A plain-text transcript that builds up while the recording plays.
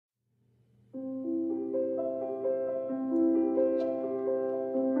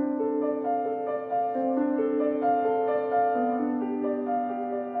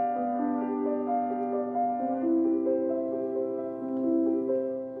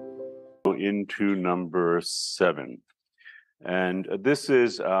into number 7. And this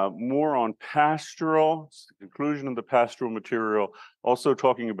is more on pastoral, conclusion of the pastoral material, also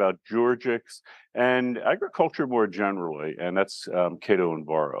talking about Georgics and agriculture more generally, and that's Cato and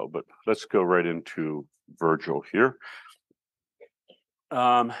Varro. But let's go right into Virgil here.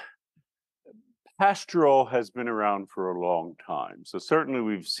 Pastoral has been around for a long time. So certainly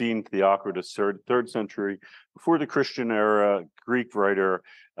we've seen Theocritus, 3rd century, before the Christian era, Greek writer,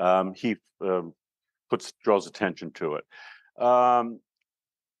 he draws attention to it.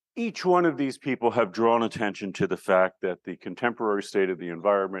 Each one of these people have drawn attention to the fact that the contemporary state of the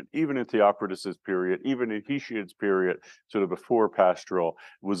environment, even in Theocritus's period, even in Hesiod's period, sort of before pastoral,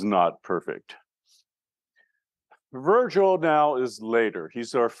 was not perfect. Virgil now is later.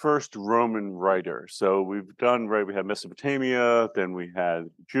 He's our first Roman writer. So we had Mesopotamia, then we had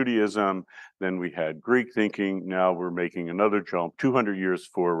Judaism, then we had Greek thinking. Now we're making another jump 200 years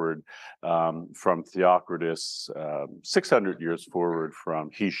forward from Theocritus, 600 years forward from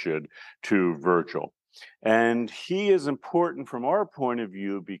Hesiod to Virgil. And he is important from our point of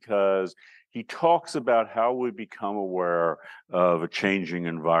view because he talks about how we become aware of a changing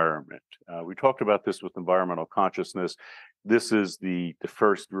environment. We talked about this with environmental consciousness. This is the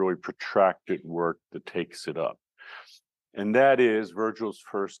first really protracted work that takes it up. And that is Virgil's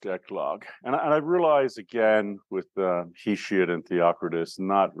first eclogue. And I realize, again, with Hesiod and Theocritus,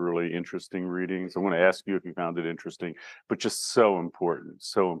 not really interesting readings. I want to ask you if you found it interesting, but just so important,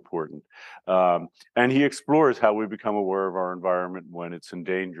 so important. And he explores how we become aware of our environment when it's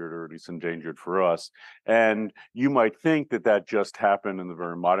endangered, or at least endangered for us. And you might think that that just happened in the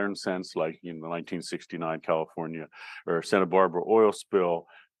very modern sense, like in the 1969 California or Santa Barbara oil spill,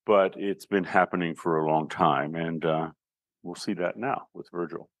 but it's been happening for a long time. And we'll see that now with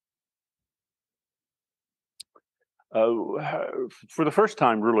Virgil. For the first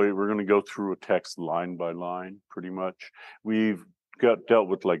time, really, we're going to go through a text line by line, pretty much. We've dealt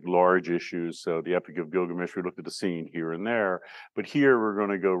with like large issues. So the Epic of Gilgamesh, we looked at the scene here and there, but here we're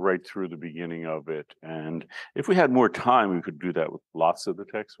going to go right through the beginning of it. And if we had more time, we could do that with lots of the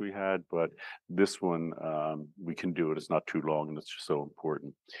texts we had, but this one, we can do it. It's not too long and it's just so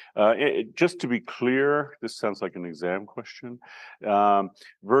important. Just to be clear, this sounds like an exam question.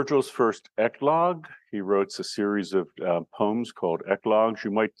 Virgil's first eclogue, he wrote a series of poems called eclogues.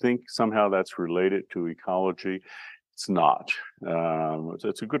 You might think somehow that's related to ecology. It's not.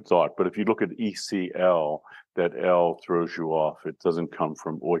 It's a good thought, but if you look at ECL, that L throws you off. It doesn't come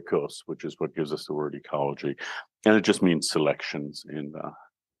from oikos, which is what gives us the word ecology, and it just means selections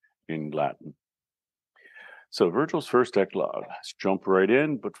in Latin. So Virgil's first eclogue. Let's jump right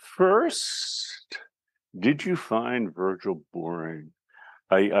in. But first, did you find Virgil boring?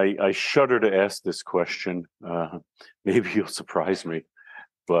 I shudder to ask this question. Maybe you'll surprise me,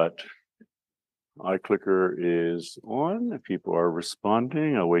 but iClicker is on. If people are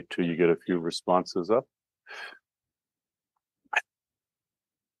responding, I'll wait till you get a few responses up.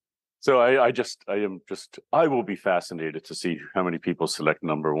 So I will be fascinated to see how many people select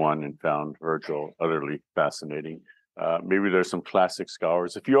number 1 and found Virgil utterly fascinating. Maybe there's some classic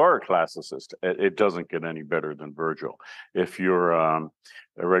scholars. If you are a classicist, it doesn't get any better than Virgil. If you're a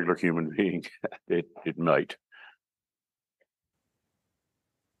regular human being, it might.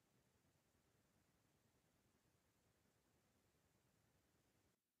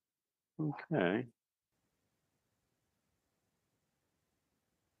 Okay.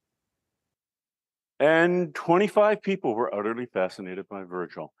 And 25 people were utterly fascinated by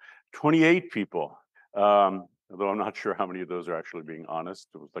Virgil. 28 people, although I'm not sure how many of those are actually being honest.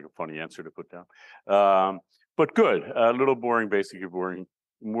 It was like a funny answer to put down. But good, a little boring, basically boring,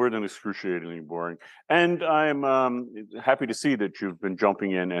 more than excruciatingly boring. And I'm happy to see that you've been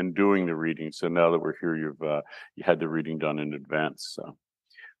jumping in and doing the reading. So now that we're here, you had the reading done in advance. So,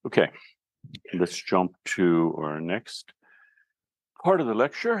 okay. Let's jump to our next part of the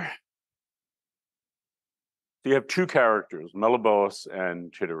lecture. So you have two characters, Meliboeus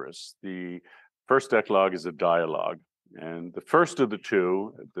and Tityrus. The first eclogue is a dialogue. And the first of the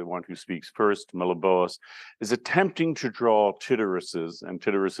two, the one who speaks first, Meliboeus, is attempting to draw Tityrus's, and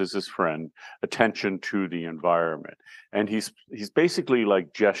Tityrus is his friend, attention to the environment. And he's basically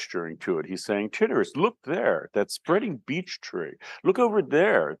like gesturing to it. He's saying, Tityrus, look there, that spreading beech tree. Look over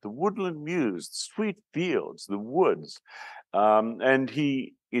there, the woodland mews, sweet fields, the woods. And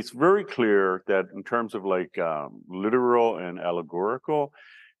it's very clear that in terms of like literal and allegorical,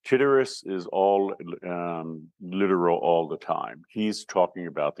 Tityrus is all literal all the time. He's talking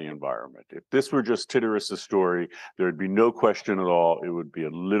about the environment. If this were just Tityrus's story, there'd be no question at all. It would be a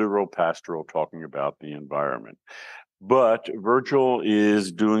literal pastoral talking about the environment. But Virgil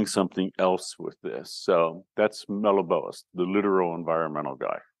is doing something else with this. So that's Melibœus, the literal environmental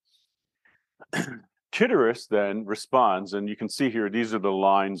guy. Tityrus then responds, and you can see here, these are the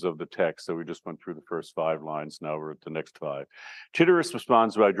lines of the text. So we just went through the first 5 lines. Now we're at the next 5. Tityrus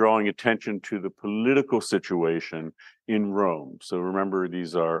responds by drawing attention to the political situation in Rome. So remember,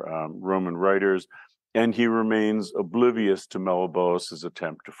 these are Roman writers, and he remains oblivious to Melibœus's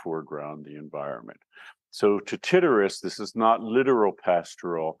attempt to foreground the environment. So to Tityrus, this is not literal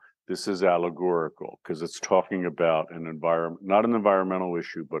pastoral. This is allegorical because it's talking about an environment, not an environmental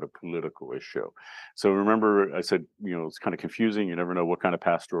issue, but a political issue. So remember, I said, it's kind of confusing. You never know what kind of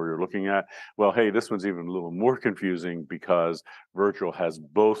pastoral you're looking at. Well, hey, this one's even a little more confusing because Virgil has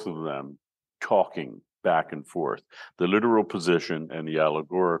both of them talking back and forth, the literal position and the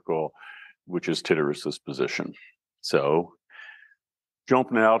allegorical, which is Tityrus's position. So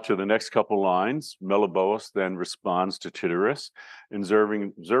jump now to the next couple lines. Melibœus then responds to Tityrus,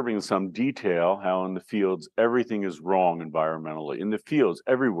 observing in some detail how in the fields everything is wrong environmentally. In the fields,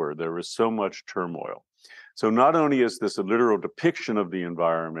 everywhere, there is so much turmoil. So not only is this a literal depiction of the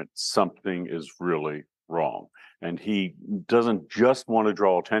environment, something is really wrong. And he doesn't just want to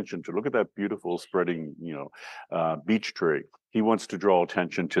draw attention to, look at that beautiful spreading, beech tree. He wants to draw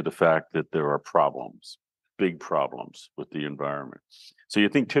attention to the fact that there are problems, big problems with the environment. So you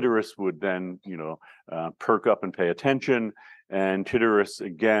think Tityrus would then, perk up and pay attention, and Tityrus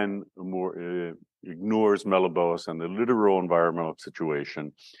again ignores Melibœus and the literal environmental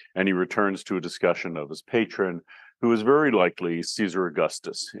situation, and he returns to a discussion of his patron, who is very likely Caesar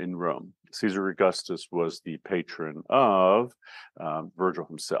Augustus in Rome. Caesar Augustus was the patron of Virgil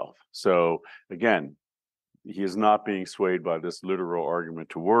himself. So again, he is not being swayed by this literal argument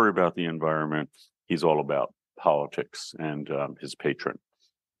to worry about the environment. He's all about politics and his patron.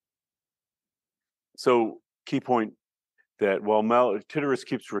 So key point that while Tityrus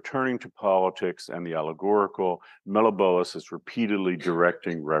keeps returning to politics and the allegorical, Melibœus is repeatedly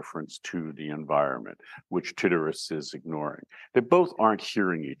directing reference to the environment, which Tityrus is ignoring. They both aren't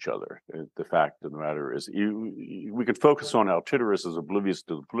hearing each other. The fact of the matter is, we could focus on how Tityrus is oblivious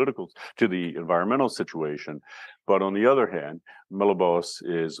to the environmental situation, but on the other hand, Melibœus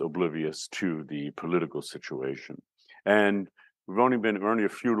is oblivious to the political situation. And we've only a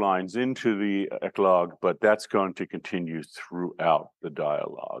few lines into the eclogue, but that's going to continue throughout the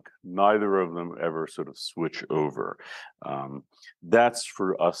dialogue. Neither of them ever sort of switch over. That's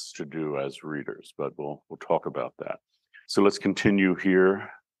for us to do as readers, but we'll talk about that. So let's continue here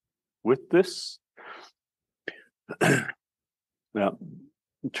with this. Now,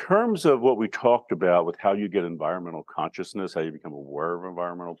 in terms of what we talked about with how you get environmental consciousness, how you become aware of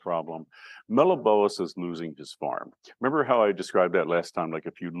environmental problem, Melibœus is losing his farm. Remember how I described that last time? Like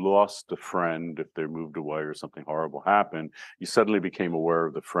if you lost a friend, if they moved away or something horrible happened, you suddenly become aware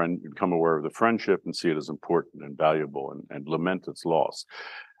of the friendship and see it as important and valuable and lament its loss.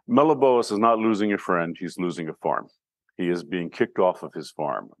 Melibœus is not losing a friend, he's losing a farm. He is being kicked off of his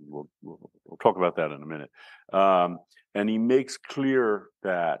farm. We'll talk about that in a minute. And he makes clear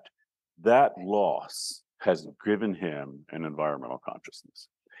that loss has given him an environmental consciousness.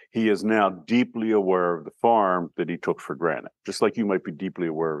 He is now deeply aware of the farm that he took for granted, just like you might be deeply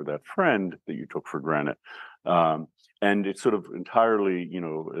aware of that friend that you took for granted. And it sort of entirely,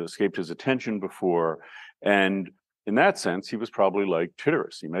 escaped his attention before. And in that sense, he was probably like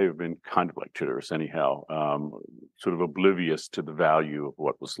Tityrus. He may have been kind of like Tityrus anyhow, sort of oblivious to the value of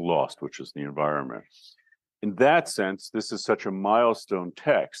what was lost, which is the environment. In that sense, this is such a milestone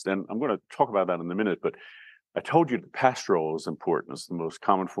text, and I'm going to talk about that in a minute, but I told you the pastoral is important. It's the most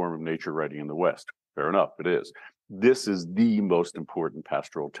common form of nature writing in the West. Fair enough, it is. This is the most important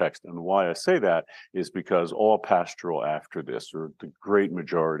pastoral text. And why I say that is because all pastoral after this, or the great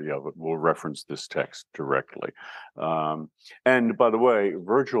majority of it, will reference this text directly. And by the way,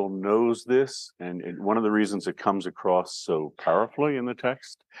 Virgil knows this, and one of the reasons it comes across so powerfully in the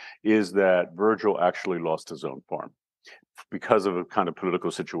text is that Virgil actually lost his own farm because of a kind of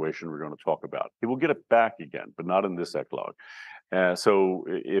political situation we're going to talk about. He will get it back again, but not in this eclogue. So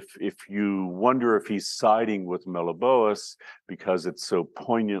if you wonder if he's siding with Melibœus because it's so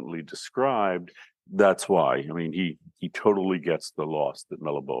poignantly described, that's why. I mean, he totally gets the loss that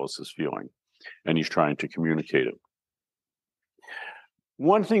Melibœus is feeling, and he's trying to communicate it.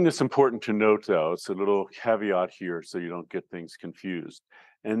 One thing that's important to note, though, it's a little caveat here so you don't get things confused,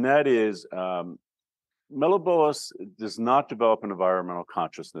 and that is Melibœus does not develop an environmental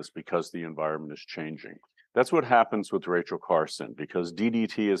consciousness because the environment is changing. That's what happens with Rachel Carson, because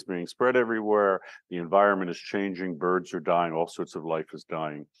DDT is being spread everywhere, the environment is changing, birds are dying, all sorts of life is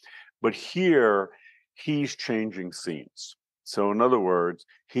dying. But here, he's changing scenes. So in other words,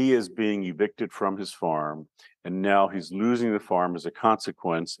 he is being evicted from his farm, and now he's losing the farm as a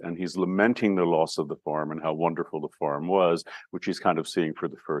consequence, and he's lamenting the loss of the farm and how wonderful the farm was, which he's kind of seeing for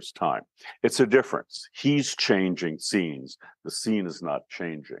the first time. It's a difference. He's changing scenes. The scene is not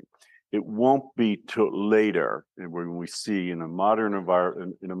changing. It won't be till later when we see in a modern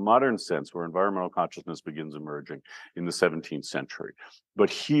environment, in a modern sense, where environmental consciousness begins emerging in the 17th century. But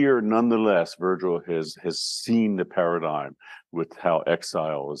here, nonetheless, Virgil has seen the paradigm with how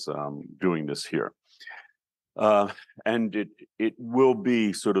exile is doing this here. And it will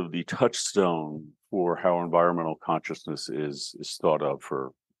be sort of the touchstone for how environmental consciousness is thought of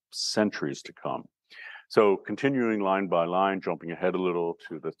for centuries to come. So continuing line by line, jumping ahead a little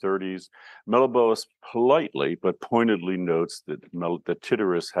to the 30s, Melibœus politely but pointedly notes that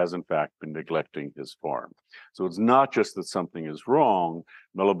Tityrus has in fact been neglecting his farm. So it's not just that something is wrong.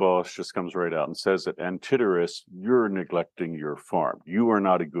 Melibœus just comes right out and says it. And Tityrus, you're neglecting your farm. You are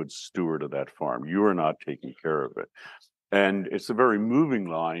not a good steward of that farm. You are not taking care of it. And it's a very moving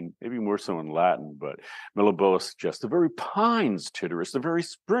line, maybe more so in Latin, but Melibœus suggests the very pines, Tityrus, the very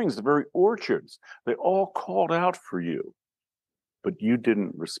springs, the very orchards, they all called out for you, but you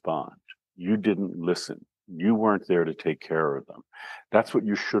didn't respond. You didn't listen. You weren't there to take care of them. That's what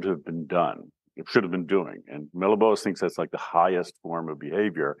you should have been doing. And Melibœus thinks that's like the highest form of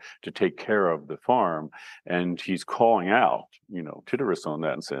behavior, to take care of the farm. And he's calling out, Tityrus on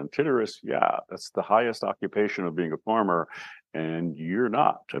that and saying, Tityrus, yeah, that's the highest occupation of being a farmer. And you're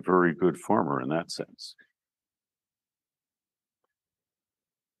not a very good farmer in that sense.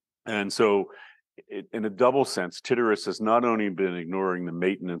 And so in a double sense, Tityrus has not only been ignoring the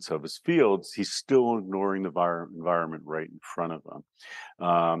maintenance of his fields, he's still ignoring the environment right in front of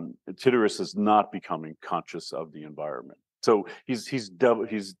him. Tityrus is not becoming conscious of the environment. So he's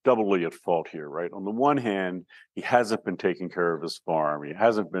doubly at fault here, right? On the one hand, he hasn't been taking care of his farm. He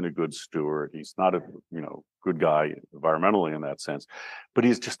hasn't been a good steward. He's not a good guy environmentally in that sense, but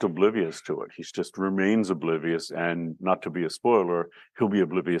he's just oblivious to it. He's just remains oblivious, and not to be a spoiler, he'll be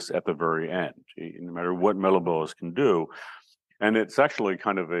oblivious at the very end, no matter what Melibœus can do. And it's actually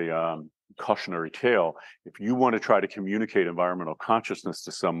kind of a cautionary tale. If you want to try to communicate environmental consciousness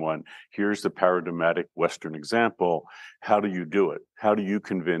to someone, here's the paradigmatic Western example. How do you do it? How do you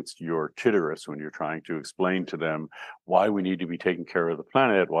convince your Tityrus when you're trying to explain to them why we need to be taking care of the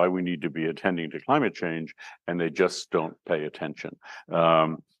planet, why we need to be attending to climate change, and they just don't pay attention?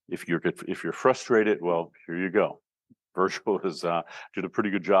 If you're frustrated, well, here you go. Virgil has did a pretty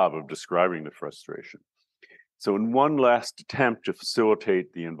good job of describing the frustration. So in one last attempt to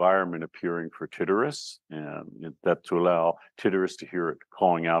facilitate the environment appearing for Tityrus, and that to allow Tityrus to hear it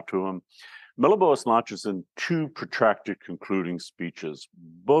calling out to him, Melibœus launches in two protracted concluding speeches,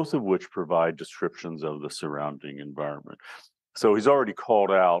 both of which provide descriptions of the surrounding environment. So he's already called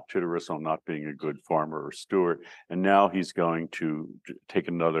out Tityrus on not being a good farmer or steward, and now he's going to take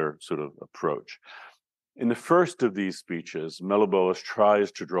another sort of approach. In the first of these speeches, Melibœus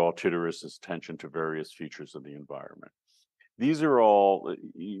tries to draw Tityrus's attention to various features of the environment. These are all,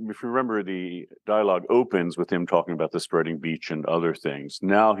 if you remember, the dialogue opens with him talking about the spreading beach and other things.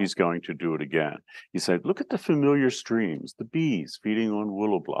 Now he's going to do it again. He said, look at the familiar streams, the bees feeding on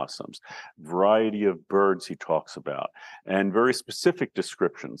willow blossoms, variety of birds he talks about, and very specific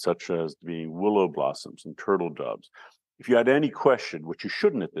descriptions, such as being willow blossoms and turtle doves. If you had any question, which you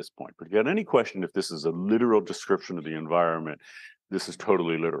shouldn't at this point, but if you had any question if this is a literal description of the environment, this is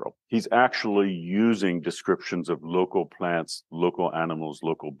totally literal. He's actually using descriptions of local plants, local animals,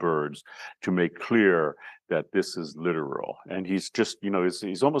 local birds to make clear that this is literal. And he's just,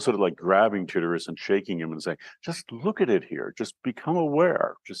 he's almost sort of like grabbing Tityrus and shaking him and saying, just look at it here, just become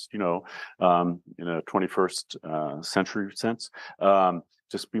aware, just, in a 21st century sense.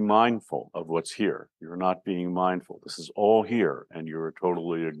 Just be mindful of what's here. You're not being mindful. This is all here, and you're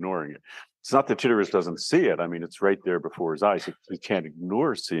totally ignoring it. It's not that Tityrus doesn't see it. I mean, it's right there before his eyes. He can't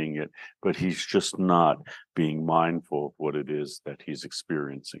ignore seeing it, but he's just not being mindful of what it is that he's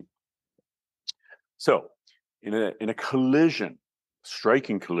experiencing. So, in a collision,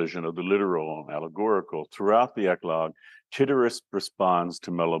 striking collision of the literal and allegorical throughout the eclogue, Tityrus responds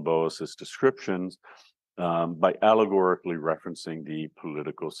to Melibœus's descriptions by allegorically referencing the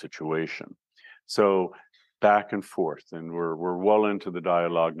political situation. So back and forth, and we're well into the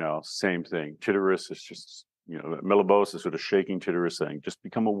dialogue now. Same thing. Tityrus is just, Melibœus is sort of shaking Tityrus, saying, just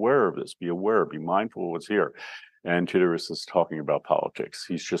become aware of this, be aware, be mindful of what's here. And Tityrus is talking about politics.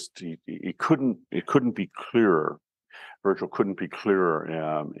 He's just, it couldn't be clearer. Virgil couldn't be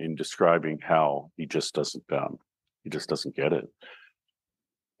clearer in describing how he just doesn't get it.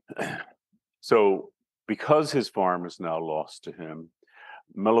 So because his farm is now lost to him,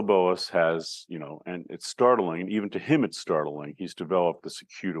 Meliboeus has, and it's startling, even to him it's startling, he's developed this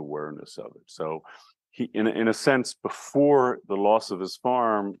acute awareness of it. So he, in a sense, before the loss of his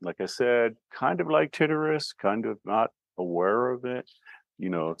farm, like I said, kind of like Tityrus, kind of not aware of it.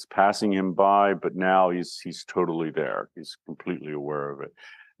 It's passing him by, but now he's totally there. He's completely aware of it.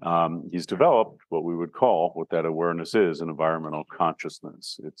 He's developed what we would call, what that awareness is, an environmental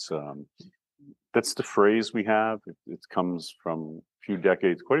consciousness. That's the phrase we have. It comes from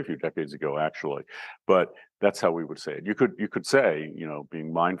quite a few decades ago, actually. But that's how we would say it. You could say,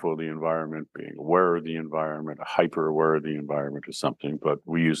 being mindful of the environment, being aware of the environment, hyper aware of the environment or something. But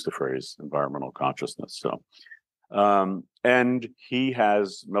we use the phrase environmental consciousness. So, and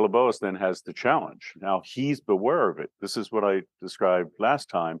Meliboeus then has the challenge. Now he's aware of it. This is what I described last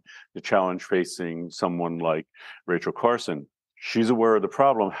time, the challenge facing someone like Rachel Carson. She's aware of the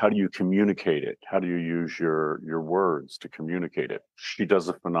problem. How do you communicate it? How do you use your words to communicate it? She does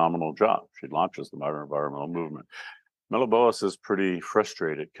a phenomenal job. She launches the modern environmental movement. Meliboeus is pretty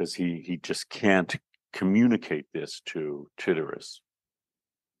frustrated because he just can't communicate this to Tityrus.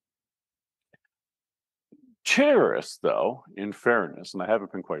 Tityrus, though, in fairness, and I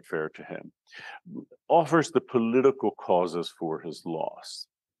haven't been quite fair to him, offers the political causes for his loss.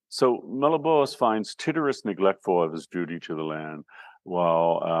 So Meliboeus finds Tityrus neglectful of his duty to the land,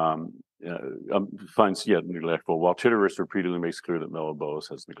 while neglectful, while Tityrus repeatedly makes clear that Meliboeus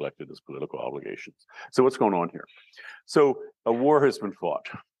has neglected his political obligations. So what's going on here? So a war has been fought.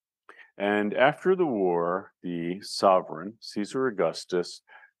 And after the war, the sovereign, Caesar Augustus,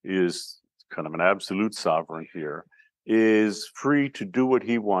 is kind of an absolute sovereign here, is free to do what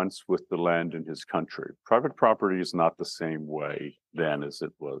he wants with the land in his country. Private property is not the same way then as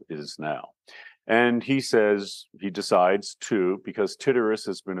it is now. And he decides to, because Tityrus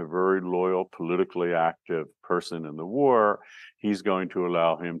has been a very loyal, politically active person in the war, he's going to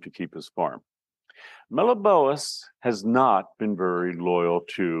allow him to keep his farm. Meliboeus has not been very loyal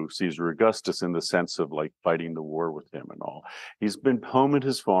to Caesar Augustus in the sense of like fighting the war with him and all. He's been home at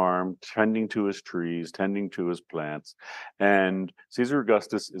his farm, tending to his trees, tending to his plants, and Caesar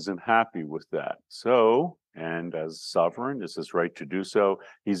Augustus isn't happy with that. So, and as sovereign, it's his right to do so,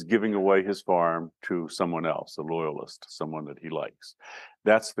 he's giving away his farm to someone else, a loyalist, someone that he likes.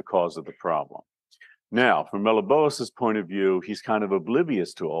 That's the cause of the problem. Now, from Meliboeus's point of view, he's kind of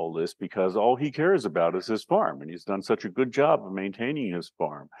oblivious to all this because all he cares about is his farm, and he's done such a good job of maintaining his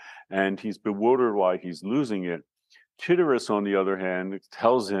farm, and he's bewildered why he's losing it. Tityrus, on the other hand,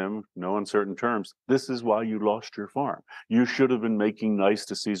 tells him, no uncertain terms, this is why you lost your farm. You should have been making nice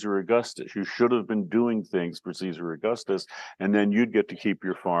to Caesar Augustus. You should have been doing things for Caesar Augustus, and then you'd get to keep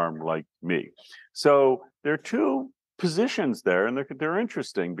your farm like me. So there are two positions there, and they're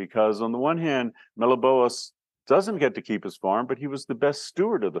interesting because on the one hand, Meliboeus doesn't get to keep his farm, but he was the best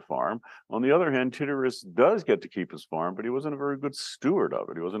steward of the farm. On the other hand, Tityrus does get to keep his farm, but he wasn't a very good steward of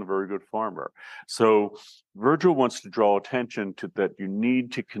it. He wasn't a very good farmer. So Virgil wants to draw attention to that you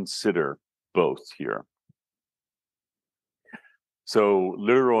need to consider both here. So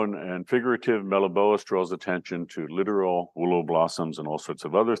literal and figurative, Meliboeus draws attention to literal willow blossoms and all sorts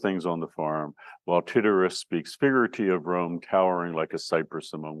of other things on the farm, while Tityrus speaks figurative of Rome towering like a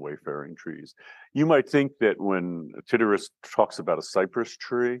cypress among wayfaring trees. You might think that when Tityrus talks about a cypress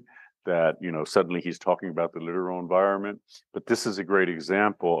tree, that, suddenly he's talking about the literal environment. But this is a great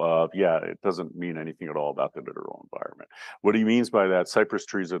example of, it doesn't mean anything at all about the literal environment. What he means by that, cypress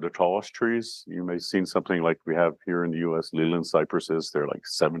trees are the tallest trees. You may have seen something like we have here in the US, Leland cypresses. They're like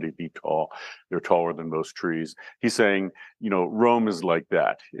 70 feet tall. They're taller than most trees. He's saying, Rome is like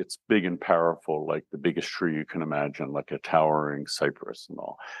that. It's big and powerful, like the biggest tree you can imagine, like a towering cypress and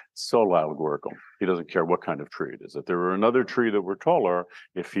all. It's so allegorical. He doesn't care what kind of tree it is. If there were another tree that were taller,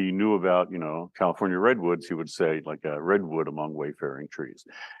 if he knew about, California redwoods, he would say like a redwood among wayfaring trees.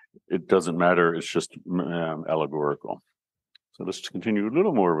 It doesn't matter. It's just allegorical. So let's continue a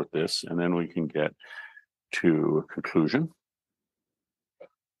little more with this, and then we can get to a conclusion.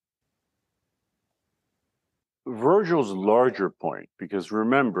 Virgil's larger point, because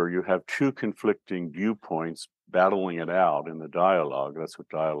remember, you have two conflicting viewpoints battling it out in the dialogue. That's what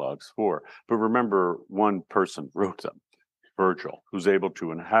dialogue's for. But remember, one person wrote them, Virgil, who's able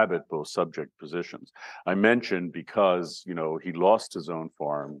to inhabit both subject positions. I mentioned because, he lost his own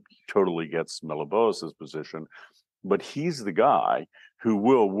farm, he totally gets Meliboeus's position, but he's the guy who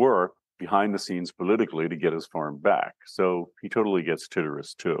will work behind the scenes politically to get his farm back. So he totally gets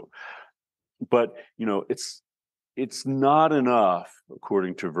Tityrus too. But, it's not enough,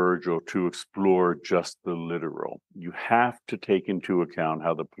 according to Virgil, to explore just the literal. You have to take into account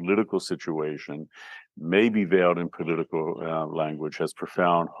how the political situation may be veiled in political language, has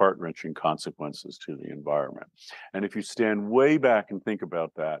profound, heart-wrenching consequences to the environment. And if you stand way back and think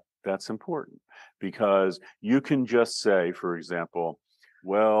about that, that's important, because you can just say, for example,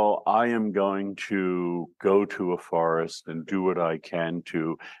 well, I am going to go to a forest and do what I can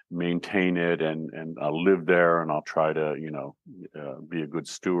to maintain it, and I'll live there, and I'll try to, be a good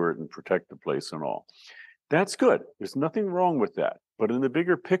steward and protect the place and all. That's good. There's nothing wrong with that. But in the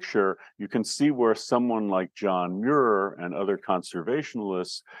bigger picture, you can see where someone like John Muir and other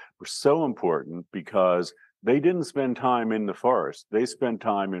conservationists were so important, because they didn't spend time in the forest. They spent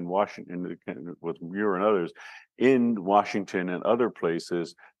time in Washington with Muir and others in Washington and other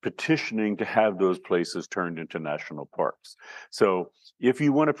places, petitioning to have those places turned into national parks. So if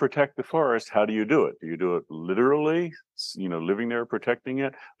you want to protect the forest, how do you do it? Do you do it literally, living there, protecting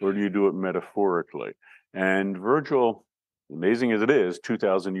it, or do you do it metaphorically? And Virgil, amazing as it is,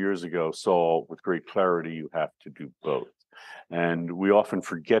 2,000 years ago, saw with great clarity you have to do both. And we often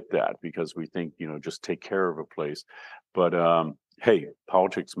forget that, because we think, just take care of a place. But hey,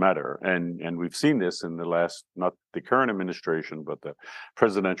 politics matter. And we've seen this in the last, not the current administration, but the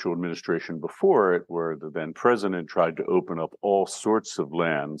presidential administration before it, where the then president tried to open up all sorts of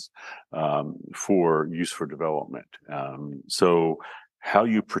lands for use for development. So how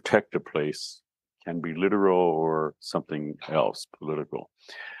you protect a place can be literal or something else, political.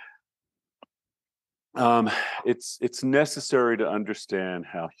 It's necessary to understand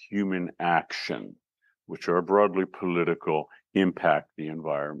how human action, which are broadly political, impact the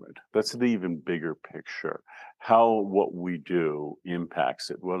environment. That's the even bigger picture. How what we do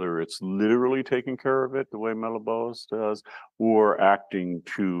impacts it, whether it's literally taking care of it the way Malebos does, or acting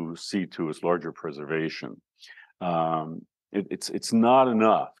to see to its larger preservation. It's not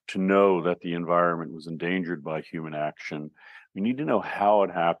enough to know that the environment was endangered by human action. We need to know how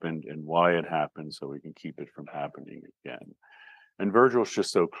it happened and why it happened, so we can keep it from happening again. And Virgil's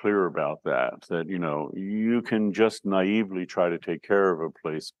just so clear about that, you can just naively try to take care of a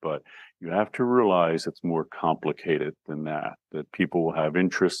place, but you have to realize it's more complicated than that people will have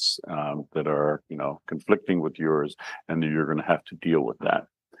interests that are, conflicting with yours, and that you're going to have to deal with that.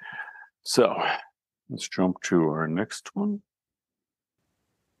 So let's jump to our next one.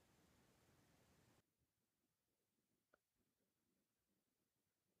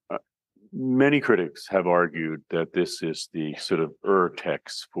 Many critics have argued that this is the sort of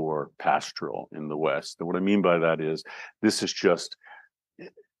text for pastoral in the West. And what I mean by that is, this is just,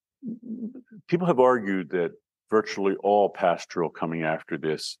 people have argued that virtually all pastoral coming after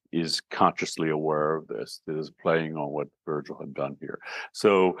this is consciously aware of this, that is playing on what Virgil had done here.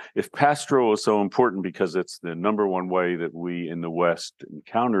 So if pastoral is so important because it's the number one way that we in the West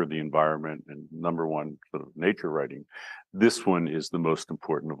encounter the environment, and number one sort of nature writing, this one is the most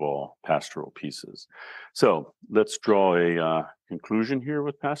important of all pastoral pieces. So let's draw a conclusion here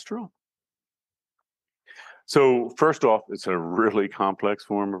with pastoral. So first off, it's a really complex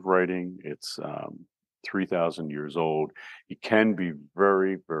form of writing. It's 3,000 years old. It can be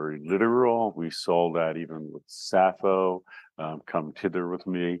very, very literal. We saw that even with Sappho, come hither with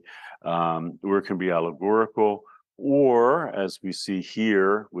me, or it can be allegorical, or as we see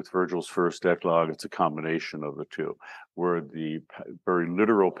here with Virgil's first decalogue, it's a combination of the two, where the very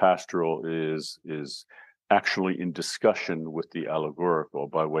literal pastoral is actually in discussion with the allegorical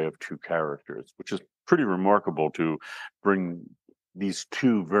by way of two characters, which is pretty remarkable to bring these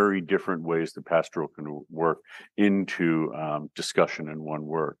two very different ways the pastoral can work into discussion in one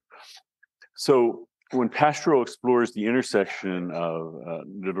work. So when pastoral explores the intersection of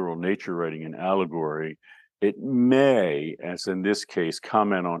literal nature writing and allegory, it may, as in this case,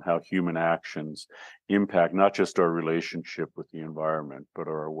 comment on how human actions impact not just our relationship with the environment, but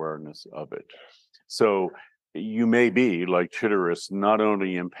our awareness of it. So you may be, like Tityrus, not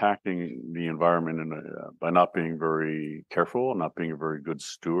only impacting the environment by not being very careful, not being a very good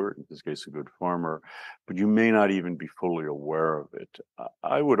steward, in this case a good farmer, but you may not even be fully aware of it.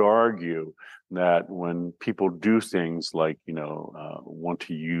 I would argue that when people do things like, want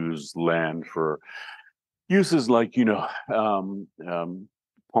to use land for uses like,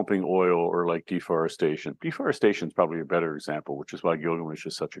 pumping oil, or like deforestation. Deforestation is probably a better example, which is why Gilgamesh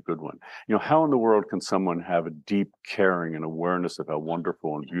is such a good one. How in the world can someone have a deep caring and awareness of how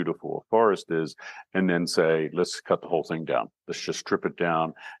wonderful and beautiful a forest is, and then say, let's cut the whole thing down. Let's just strip it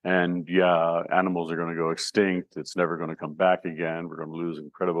down. And yeah, animals are going to go extinct. It's never going to come back again. We're going to lose an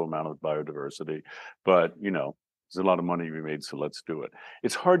incredible amount of biodiversity. But, There's a lot of money to be made, so let's do it.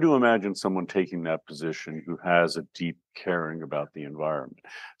 It's hard to imagine someone taking that position who has a deep caring about the environment.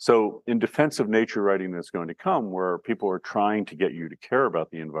 So in defensive nature writing that's going to come, where people are trying to get you to care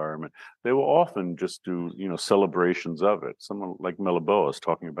about the environment, they will often just do, celebrations of it. Someone like Meliboeus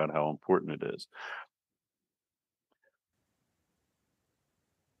talking about how important it is.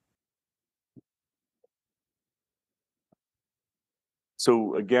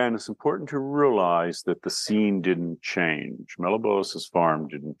 So again, it's important to realize that the scene didn't change. Meliboeus's farm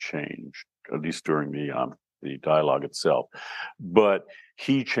didn't change, at least during the dialogue itself, but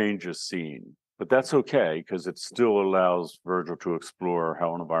he changes scene. But that's okay because it still allows Virgil to explore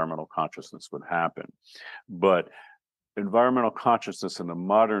how an environmental consciousness would happen. But environmental consciousness in the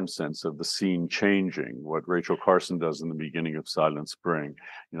modern sense of the scene changing, what Rachel Carson does in the beginning of Silent Spring,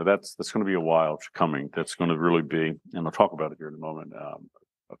 that's going to be a while coming. That's going to really be, and I'll talk about it here in a moment,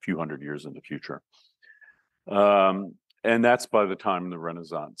 a few hundred years in the future. And that's by the time in the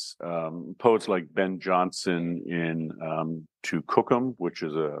Renaissance. Poets like Ben Jonson in To Cookham, which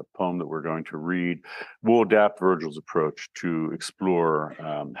is a poem that we're going to read, will adapt Virgil's approach to explore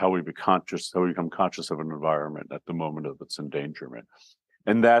how we become conscious of an environment at the moment of its endangerment.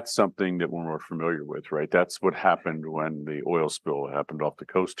 And that's something that we're more familiar with, right? That's what happened when the oil spill happened off the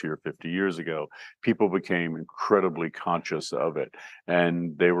coast here 50 years ago. People became incredibly conscious of it.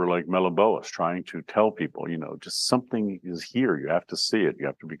 And they were like Meliboeus, trying to tell people, just something is here. You have to see it. You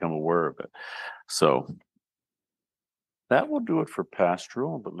have to become aware of it. So that will do it for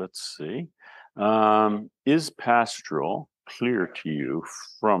pastoral, but let's see. Is pastoral clear to you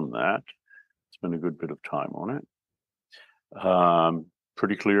from that? It's been a good bit of time on it.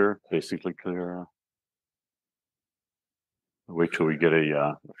 Pretty clear, basically clear. Wait till we get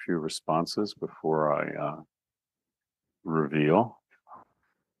a few responses before I reveal.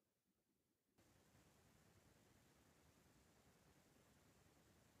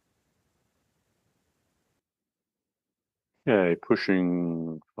 Okay,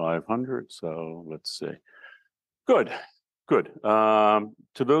 pushing 500, so let's see. Good. To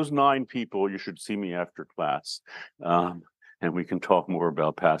those 9 people, you should see me after class, and we can talk more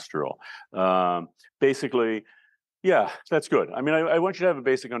about pastoral. Basically, yeah, that's good. I mean, I want you to have a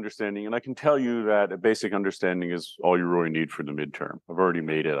basic understanding, and I can tell you that a basic understanding is all you really need for the midterm. I've already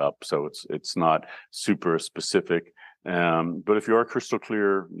made it up, so it's not super specific. But if you are crystal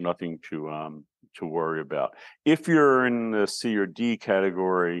clear, nothing to worry about. If you're in the C or D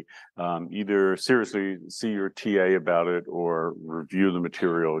category, either seriously see your TA about it or review the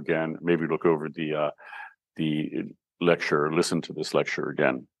material again. Maybe look over the lecture, listen to this lecture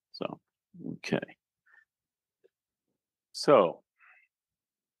again. So, okay. So,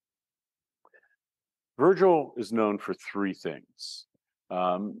 Virgil is known for 3 things.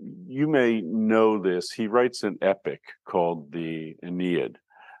 You may know this. He writes an epic called the Aeneid,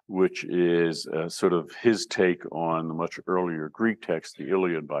 which is sort of his take on the much earlier Greek text, the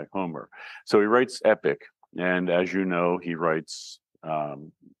Iliad by Homer. So he writes epic, and as you know, he writes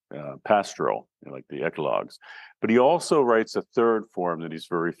pastoral, like the eclogues. But he also writes a third form that he's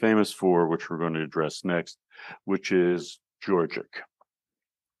very famous for, which we're going to address next, which is Georgic.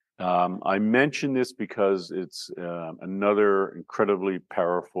 I mention this because it's another incredibly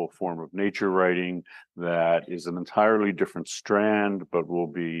powerful form of nature writing that is an entirely different strand, but will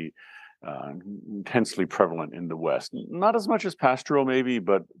be intensely prevalent in the West. Not as much as pastoral, maybe,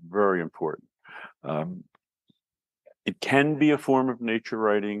 but very important. It can be a form of nature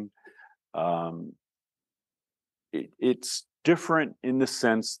writing. It's different in the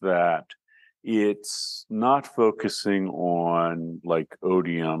sense that it's not focusing on like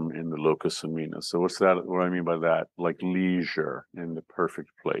odium in the locus amena. So what's that? What I mean by that? Like leisure in the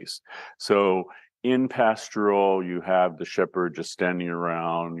perfect place. So in pastoral, you have the shepherd just standing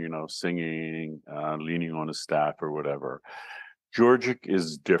around, singing, leaning on a staff or whatever. Georgic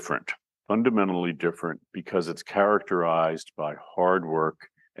is different, fundamentally different, because it's characterized by hard work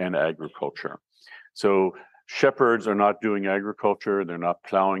and agriculture. So shepherds are not doing agriculture. They're not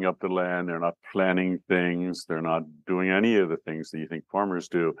plowing up the land. They're not planting things. They're not doing any of the things that you think farmers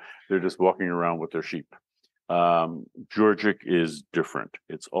do. They're just walking around with their sheep. Georgic is different.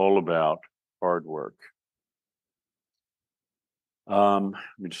 It's all about hard work. Let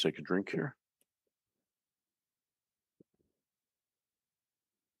me just take a drink here.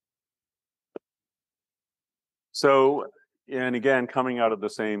 So, and again, coming out of the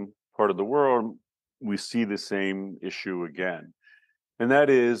same part of the world, we see the same issue again. And that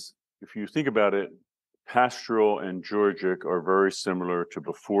is, if you think about it, pastoral and Georgic are very similar to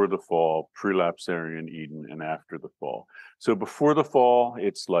before the fall, prelapsarian Eden, and after the fall. So before the fall,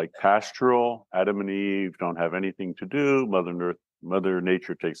 it's like pastoral. Adam and Eve don't have anything to do. Mother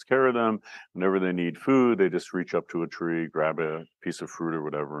Nature takes care of them. Whenever they need food, they just reach up to a tree, grab a piece of fruit or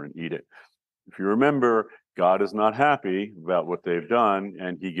whatever, and eat it. If you remember, God is not happy about what they've done,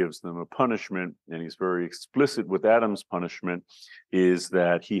 and he gives them a punishment, and he's very explicit with Adam's punishment, is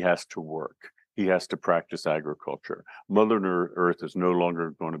that he has to work. He has to practice agriculture. Mother Earth is no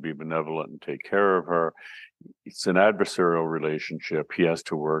longer going to be benevolent and take care of her. It's an adversarial relationship. He has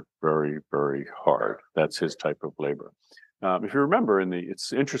to work very, very hard. That's his type of labor. If you remember,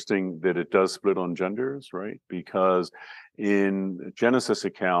 it's interesting that it does split on genders, right? Because in Genesis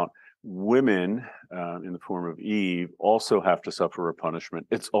account, women in the form of Eve also have to suffer a punishment.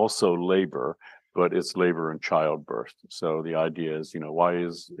 It's also labor, but it's labor and childbirth. So the idea is, why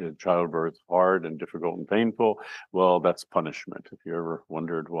is childbirth hard and difficult and painful? Well, that's punishment. If you ever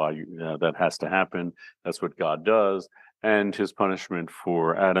wondered why that has to happen, that's what God does. And his punishment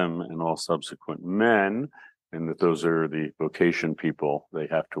for Adam and all subsequent men, and that those are the vocation people, they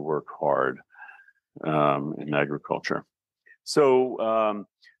have to work hard in agriculture. So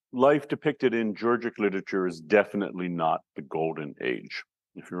life depicted in Georgic literature is definitely not the Golden Age.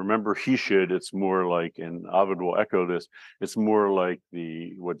 If you remember Hesiod, it's more like, and Ovid will echo this, it's more like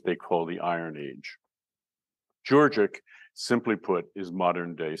what they call the Iron Age. Georgic, simply put, is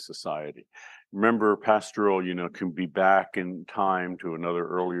modern day society. Remember, pastoral, can be back in time to another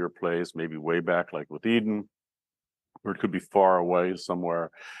earlier place, maybe way back, like with Eden, or it could be far away somewhere.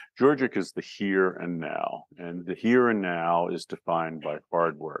 Georgic is the here and now, and the here and now is defined by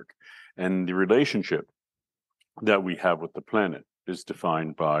hard work. And the relationship that we have with the planet is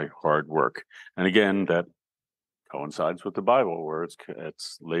defined by hard work. And again, that coincides with the Bible, where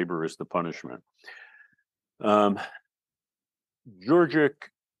it's labor is the punishment. Georgic,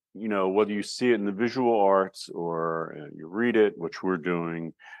 whether you see it in the visual arts or you read it, which we're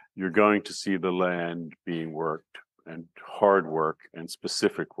doing, you're going to see the land being worked and hard work and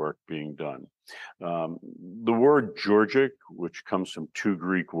specific work being done. The word Georgic, which comes from two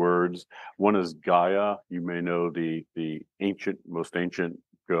Greek words, one is Gaia. You may know the most ancient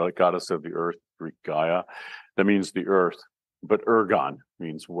goddess of the earth, Greek Gaia. That means the earth, but ergon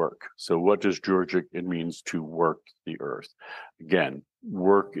means work. So what does Georgic? It means to work the earth. Again,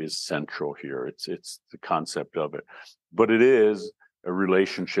 work is central here. It's the concept of it, but it is a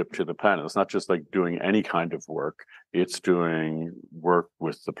relationship to the planet. It's not just like doing any kind of work. It's doing work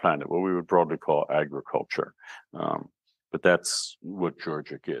with the planet, what we would broadly call agriculture. But that's what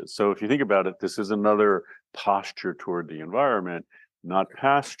Georgic is. So if you think about it, this is another posture toward the environment, not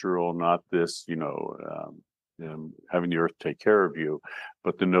pastoral, not this, having the earth take care of you,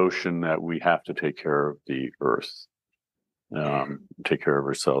 but the notion that we have to take care of the earth, take care of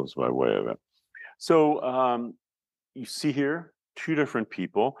ourselves by way of it. So you see here, two different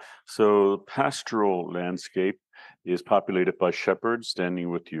people. So the pastoral landscape is populated by shepherds standing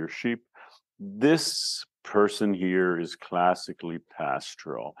with your sheep. This person here is classically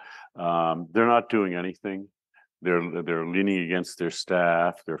pastoral. They're not doing anything. They're leaning against their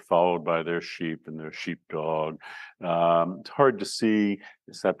staff. They're followed by their sheep and their sheepdog. It's hard to see,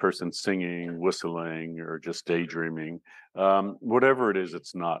 is that person singing, whistling, or just daydreaming? Whatever it is,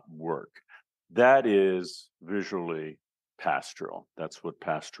 it's not work. That is visually pastoral. That's what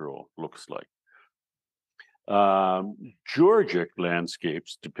pastoral looks like. Georgic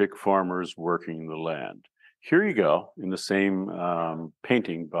landscapes depict farmers working the land. Here you go, in the same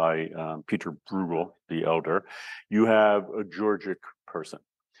painting by Peter Bruegel, the elder, you have a Georgic person.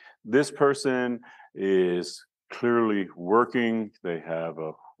 This person is clearly working. They have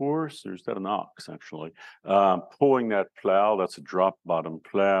a horse, or is that an ox, actually, pulling that plow. That's a drop bottom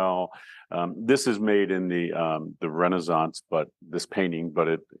plow. This is made in the Renaissance, but this painting,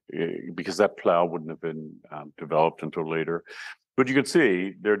 but because that plow wouldn't have been developed until later. But you can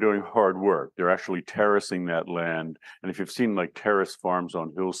see they're doing hard work. They're actually terracing that land. And if you've seen like terrace farms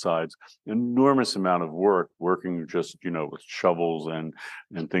on hillsides, enormous amount of work, working just, with shovels and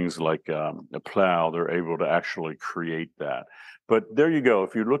things like a plow, they're able to actually create that. But there you go.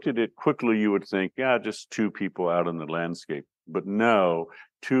 If you looked at it quickly, you would think, yeah, just two people out in the landscape. But no,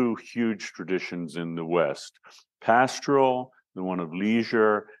 two huge traditions in the West. Pastoral, the one of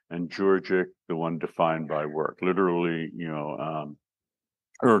leisure, and Georgic, the one defined by work. Literally,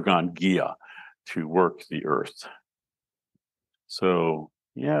 ergon gia, to work the earth. So,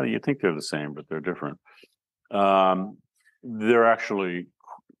 yeah, you think they're the same, but they're different. They're actually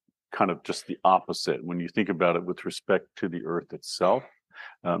kind of just the opposite when you think about it with respect to the earth itself.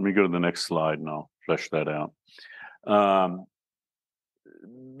 Let me go to the next slide and I'll flesh that out. Um,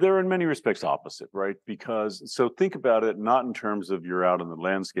 they're in many respects opposite, right? Because so think about it not in terms of you're out in the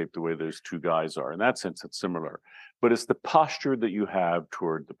landscape the way those two guys are. In that sense, it's similar, but it's the posture that you have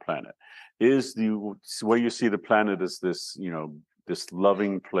toward the planet. Is the way you see the planet as this, this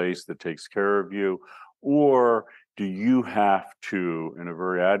loving place that takes care of you, or do you have to, in a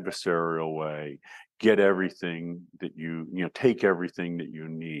very adversarial way, get everything that take everything that you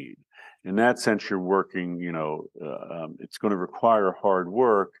need? In that sense, you're working, it's going to require hard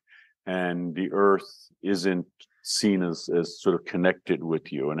work, and the earth isn't seen as sort of connected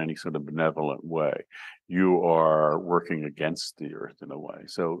with you in any sort of benevolent way. You are working against the earth in a way.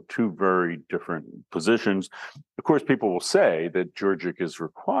 So two very different positions. Of course, people will say that Georgic is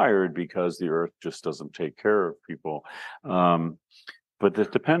required because the earth just doesn't take care of people. But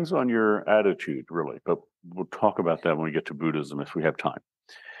it depends on your attitude, really. But we'll talk about that when we get to Buddhism if we have time.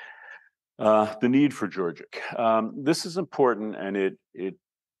 The need for Georgic. This is important, and it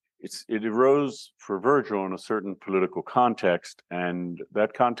arose for Virgil in a certain political context, and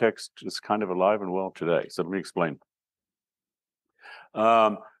that context is kind of alive and well today. So let me explain.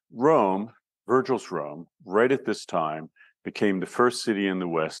 Rome, Virgil's Rome, right at this time, became the first city in the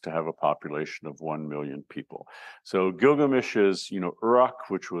West to have a population of 1 million people. So Gilgamesh's, Uruk,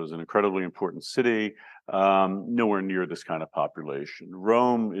 which was an incredibly important city, nowhere near this kind of population.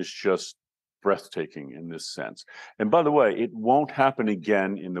 Rome is just breathtaking in this sense. And by the way, it won't happen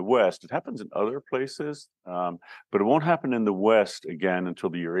again in the West. It happens in other places, but it won't happen in the West again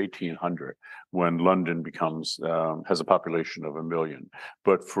until the year 1800, when London has a population of 1 million.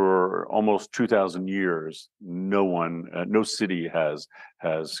 But for almost 2,000 years, no city has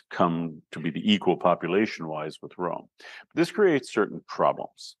come to be the equal population-wise with Rome. But this creates certain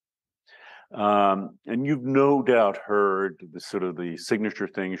problems. And you've no doubt heard the signature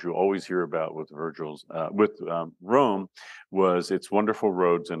things you always hear about with Rome was its wonderful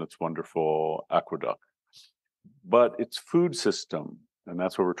roads and its wonderful aqueduct. But its food system, and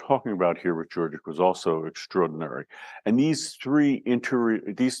that's what we're talking about here with Georgic, was also extraordinary. And these three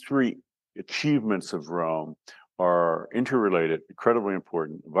achievements of Rome are interrelated, incredibly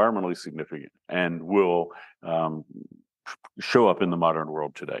important, environmentally significant, and will show up in the modern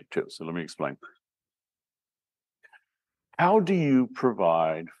world today too. So let me explain. How do you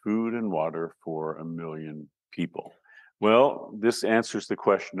provide food and water for 1 million people? Well, this answers the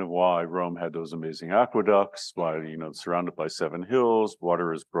question of why Rome had those amazing aqueducts, why, surrounded by 7 hills,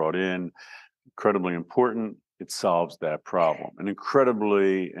 water is brought in, incredibly important. It solves that problem. An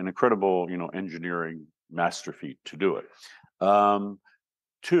incredible, engineering master feat to do it.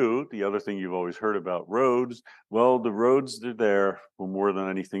 Two, the other thing you've always heard about roads, well, the roads are there for more than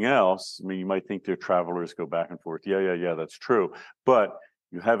anything else. I mean, you might think their travelers go back and forth. Yeah, that's true. But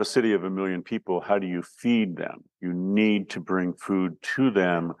you have a city of 1 million people. How do you feed them? You need to bring food to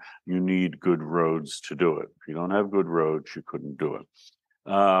them. You need good roads to do it. If you don't have good roads, you couldn't do it.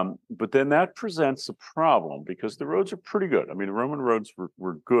 But then that presents a problem because the roads are pretty good. I mean, the Roman roads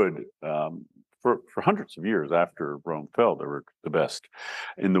were good. For hundreds of years after Rome fell, they were the best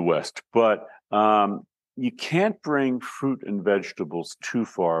in the West. But you can't bring fruit and vegetables too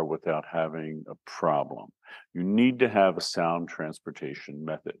far without having a problem. You need to have a sound transportation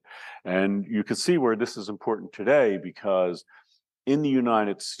method. And you can see where this is important today because in the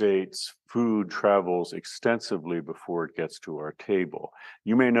United States, food travels extensively before it gets to our table.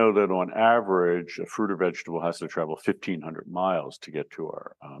 You may know that on average, a fruit or vegetable has to travel 1,500 miles to get to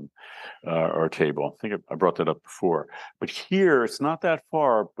our table. I think I brought that up before. But here, it's not that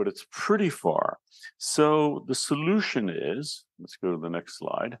far, but it's pretty far. So the solution is, let's go to the next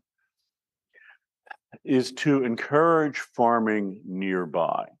slide, is to encourage farming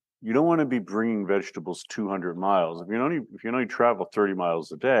nearby. You don't want to be bringing vegetables 200 miles. If you only travel 30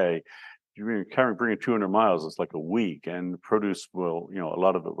 miles a day, you're bringing 200 miles. It's like a week, and produce will, a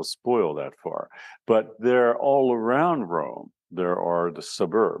lot of it will spoil that far. But they're all around Rome. There are the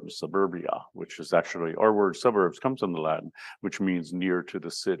suburbs, suburbia, which is actually our word suburbs comes from the Latin, which means near to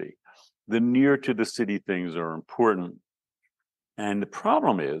the city. The near to the city things are important. And the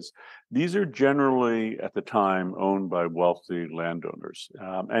problem is, these are generally, at the time, owned by wealthy landowners.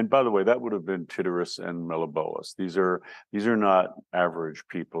 And by the way, that would have been Tityrus and Meliboeus. These are not average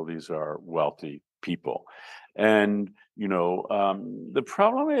people. These are wealthy people. And, the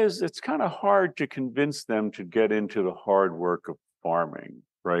problem is it's kind of hard to convince them to get into the hard work of farming.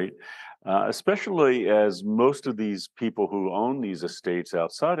 right? Especially as most of these people who own these estates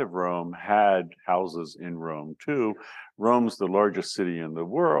outside of Rome had houses in Rome too. Rome's the largest city in the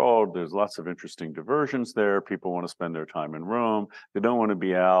world. There's lots of interesting diversions there. People want to spend their time in Rome. They don't want to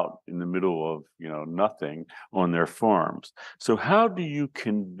be out in the middle of, nothing on their farms. So how do you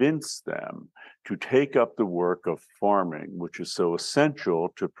convince them to take up the work of farming, which is so essential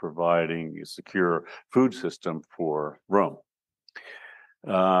to providing a secure food system for Rome?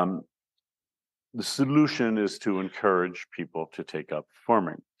 The solution is to encourage people to take up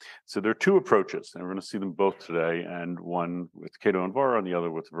farming. So there are two approaches, and we're going to see them both today, and one with Cato and Varro and the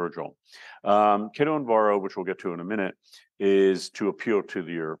other with Virgil. Cato and Varro, which we'll get to in a minute, is to appeal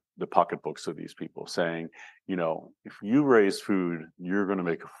to the pocketbooks of these people, saying, if you raise food, you're going to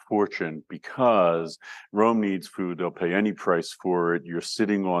make a fortune because Rome needs food. They'll pay any price for it. You're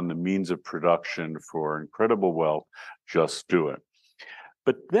sitting on the means of production for incredible wealth. Just do it.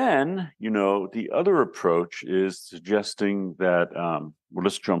 But then, the other approach is suggesting that,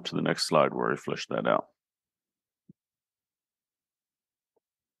 let's jump to the next slide where I flesh that out.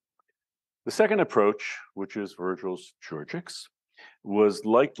 The second approach, which is Virgil's Georgics, was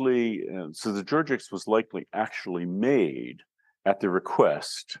likely, so the Georgics was likely actually made at the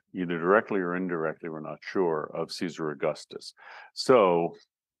request, either directly or indirectly, we're not sure, of Caesar Augustus. So,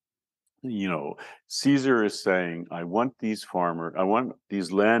 Caesar is saying, I want these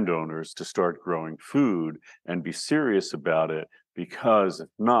landowners to start growing food and be serious about it, because if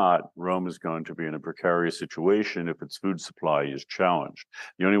not, Rome is going to be in a precarious situation if its food supply is challenged.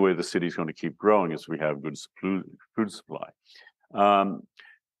 The only way the city is going to keep growing is we have good food supply.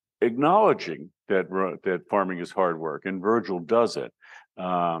 Acknowledging that farming is hard work, and Virgil does it.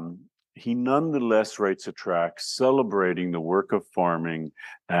 He nonetheless writes a tract celebrating the work of farming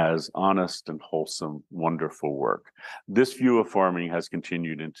as honest and wholesome, wonderful work. This view of farming has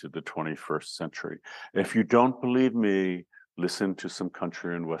continued into the 21st century. If you don't believe me, listen to some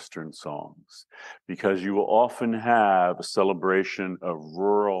country and Western songs, because you will often have a celebration of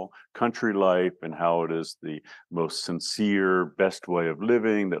rural country life and how it is the most sincere, best way of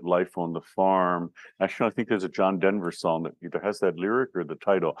living, that life on the farm. Actually, I think there's a John Denver song that either has that lyric or the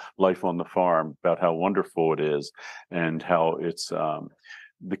title, Life on the Farm, about how wonderful it is and how it's the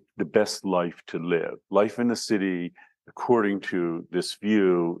best life to live. Life in the city, according to this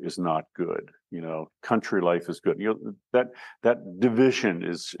view, is not good. Country life is good. That division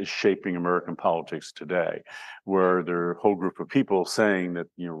is shaping American politics today, where there are a whole group of people saying that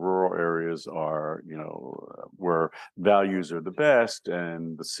rural areas are where values are the best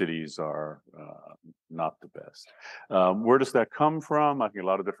and the cities are not the best. Where does that come from? I think a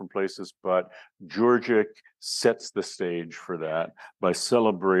lot of different places, but Georgic sets the stage for that by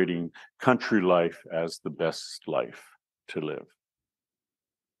celebrating country life as the best life to live.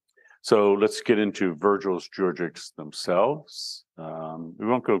 So let's get into Virgil's Georgics themselves. We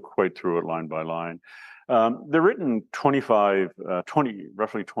won't go quite through it line by line. They're written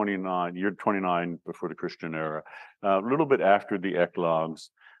roughly 29, year 29 before the Christian era, a little bit after the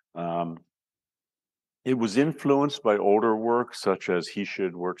Eclogues. It was influenced by older works such as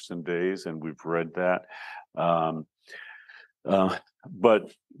Hesiod, Works and Days, and we've read that.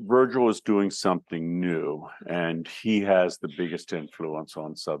 But Virgil is doing something new, and he has the biggest influence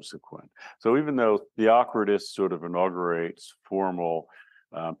on subsequent. So even though Theocritus sort of inaugurates formal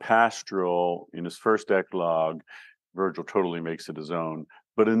pastoral in his first eclogue, Virgil totally makes it his own.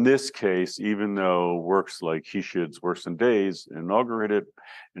 But in this case, even though works like Hesiod's Works and Days inaugurate it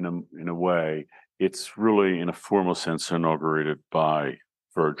in a way, it's really in a formal sense inaugurated by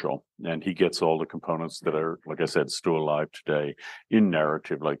Virgil, and he gets all the components that are, like I said, still alive today in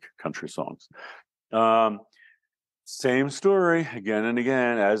narrative, like country songs. Same story again and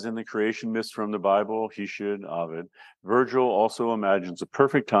again, as in the creation myths from the Bible, Hesiod, Ovid. Virgil also imagines a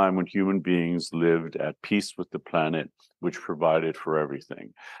perfect time when human beings lived at peace with the planet, which provided for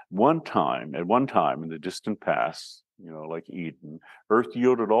everything. At one time in the distant past, like Eden, Earth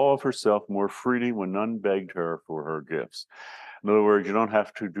yielded all of herself more freely when none begged her for her gifts. In other words, you don't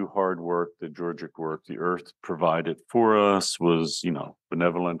have to do hard work, the Georgic work. The earth provided for us was,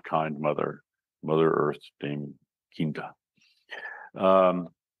 benevolent, kind Mother Earth, Dame Kinda.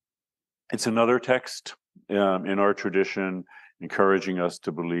 It's another text in our tradition encouraging us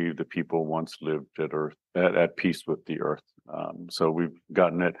to believe that people once lived at peace with the earth. So we've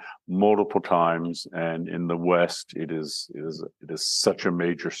gotten it multiple times, and in the West, it is such a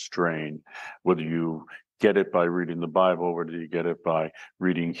major strain, whether you get it by reading the Bible, whether you get it by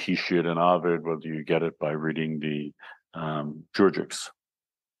reading Hesiod and Ovid, whether you get it by reading the Georgics.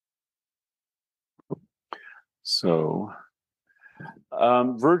 So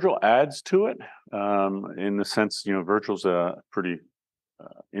Virgil adds to it in the sense, Virgil's a pretty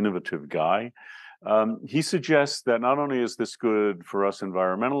innovative guy. He suggests that not only is this good for us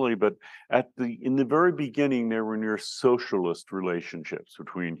environmentally, but in the very beginning, there were near socialist relationships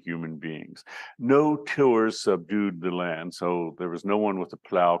between human beings. No tillers subdued the land, so there was no one with a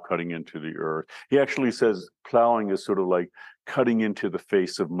plow cutting into the earth. He actually says plowing is sort of like cutting into the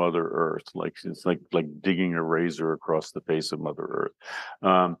face of Mother Earth, like it's like digging a razor across the face of Mother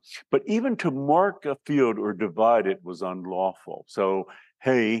Earth. But even to mark a field or divide it was unlawful. So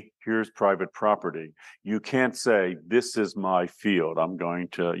hey, here's private property. You can't say, this is my field. I'm going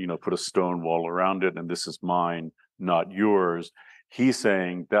to, put a stone wall around it and this is mine, not yours. He's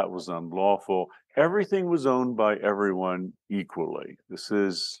saying that was unlawful. Everything was owned by everyone equally. This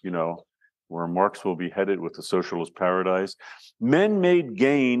is, where Marx will be headed with the socialist paradise. Men made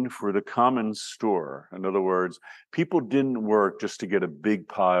gain for the common store. In other words, people didn't work just to get a big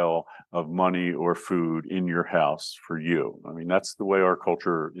pile of money or food in your house for you. I mean, that's the way our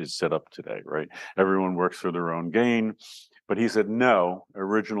culture is set up today, right? Everyone works for their own gain. But he said, no,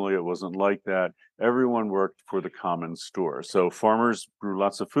 originally it wasn't like that. Everyone worked for the common store. So farmers grew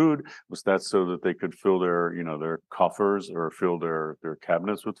lots of food. Was that so that they could fill their, their coffers or fill their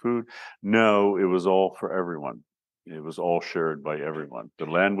cabinets with food? No, it was all for everyone. It was all shared by everyone. The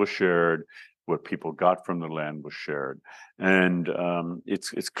land was shared. What people got from the land was shared. And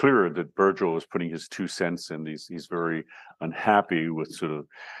it's clear that Virgil is putting his 2 cents in. He's very unhappy with sort of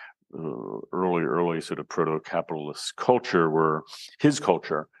early sort of proto-capitalist culture,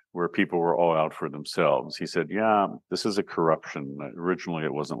 where people were all out for themselves. He said, yeah, this is a corruption. Originally,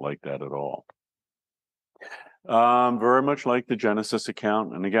 it wasn't like that at all. Very much like the Genesis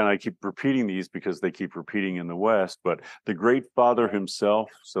account. And again, I keep repeating these because they keep repeating in the West, but the great father himself,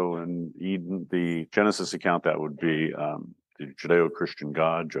 so in Eden, the Genesis account, that would be the Judeo-Christian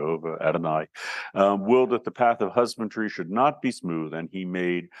God, Jehovah, Adonai, willed that the path of husbandry should not be smooth, and he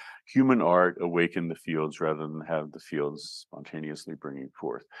made human art awaken the fields rather than have the fields spontaneously bringing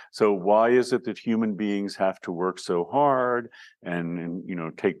forth. So why is it that human beings have to work so hard and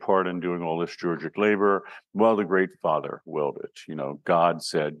take part in doing all this Georgic labor? Well, the great father willed it. God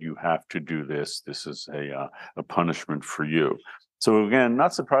said, you have to do this. This is a punishment for you. So again,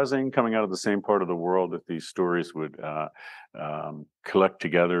 not surprising, coming out of the same part of the world, that these stories would collect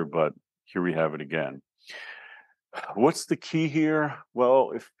together, but here we have it again. What's the key here?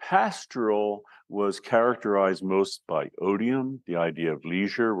 Well, if pastoral was characterized most by odium, the idea of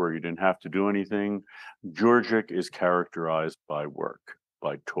leisure, where you didn't have to do anything, Georgic is characterized by work,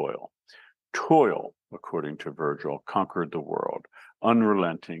 by toil. Toil, according to Virgil, conquered the world.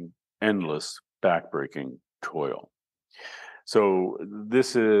 Unrelenting, endless, backbreaking toil. So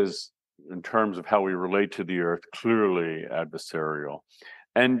this is, in terms of how we relate to the earth, clearly adversarial.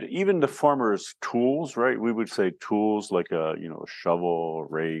 And even the farmer's tools, right? We would say tools like a shovel,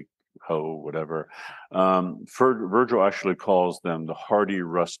 rake, hoe, whatever. Virgil actually calls them the hardy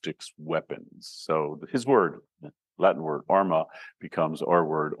rustics' weapons. So his word, Latin word arma, becomes our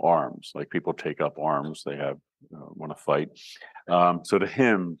word arms. Like people take up arms, they want to fight. So to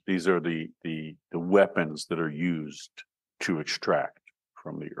him, these are the weapons that are used to extract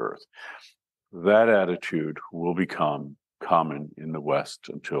from the earth. That attitude will become common in the West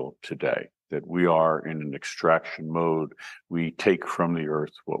until today, that we are in an extraction mode. We take from the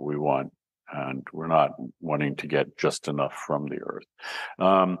earth what we want, and we're not wanting to get just enough from the earth.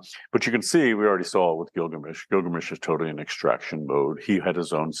 But you can see, we already saw it with Gilgamesh. Gilgamesh is totally in extraction mode. He had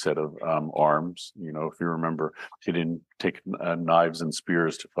his own set of arms. If you remember, he didn't take knives and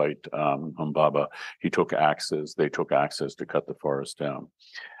spears to fight Humbaba. He took axes. They took axes to cut the forest down.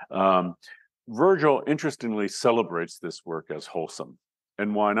 Virgil, interestingly, celebrates this work as wholesome.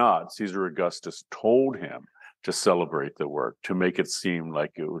 And why not? Caesar Augustus told him to celebrate the work, to make it seem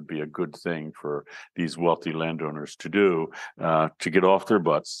like it would be a good thing for these wealthy landowners to do, to get off their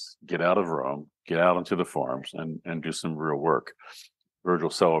butts, get out of Rome, get out into the farms, and do some real work.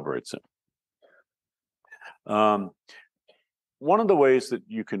 Virgil celebrates it. One of the ways that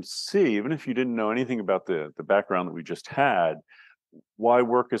you can see, even if you didn't know anything about the background that we just had, why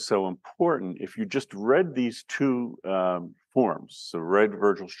work is so important, if you just read these 2 forms, so read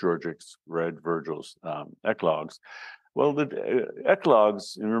Virgil's Georgics, read Virgil's eclogues. Well, the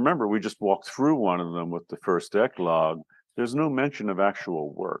eclogues, and remember, we just walked through one of them with the first eclogue, there's no mention of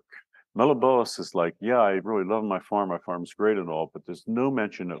actual work. Melibellus is like, yeah, I really love my farm's great and all, but there's no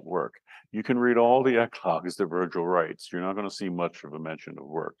mention of work. You can read all the eclogues that Virgil writes, you're not going to see much of a mention of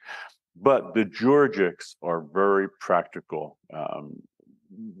work. But the Georgics are very practical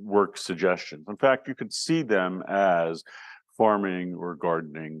work suggestions. In fact, you could see them as farming or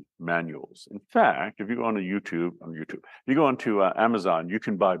gardening manuals. In fact, if you go if you go onto Amazon, you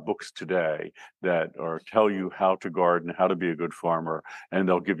can buy books today that tell you how to garden, how to be a good farmer, and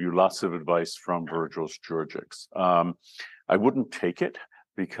they'll give you lots of advice from Virgil's Georgics. I wouldn't take it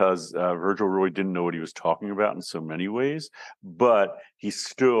because Virgil really didn't know what he was talking about in so many ways, but he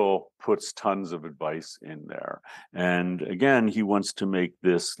still puts tons of advice in there. And again, he wants to make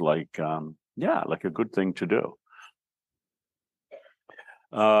this like a good thing to do.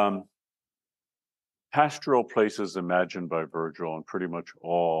 Pastoral places imagined by Virgil, and pretty much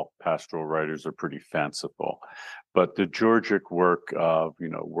all pastoral writers are pretty fanciful. But the Georgic work of,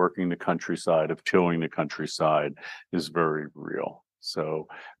 working the countryside, of tilling the countryside is very real. So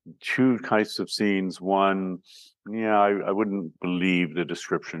two types of scenes. One, I wouldn't believe the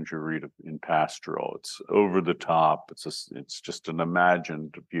descriptions you read in pastoral. It's over the top. It's just an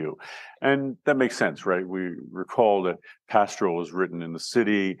imagined view. And that makes sense, right? We recall that pastoral was written in the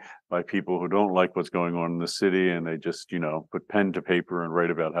city by people who don't like what's going on in the city, and they just, put pen to paper and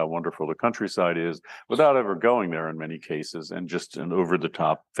write about how wonderful the countryside is without ever going there in many cases, and just an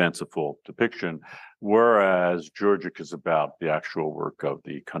over-the-top fanciful depiction, whereas Georgic is about the actual work of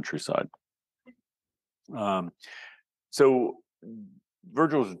the countryside. So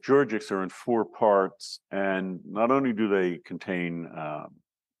Virgil's Georgics are in 4 parts, and not only do they contain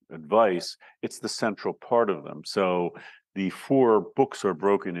advice, it's the central part of them. So the 4 books are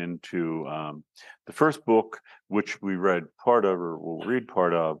broken into the first book, which we read part of, or will read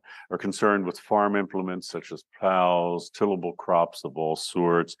part of, are concerned with farm implements such as plows, tillable crops of all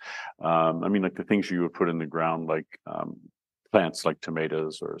sorts. Like the things you would put in the ground, like plants like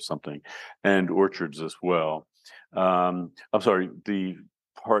tomatoes or something, and orchards as well. The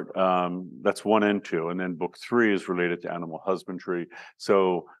part that's 1 and 2, and then book 3 is related to animal husbandry.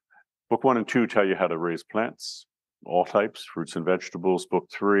 So book 1 and 2 tell you how to raise plants, all types, fruits and vegetables. Book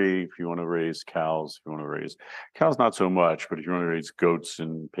 3, if you want to raise cows, not so much, but if you want to raise goats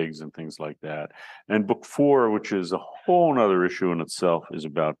and pigs and things like that. And book 4, which is a whole nother issue in itself, is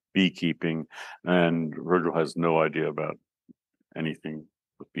about beekeeping, and Virgil has no idea about anything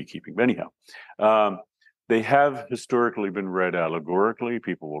with beekeeping. But anyhow, they have historically been read allegorically.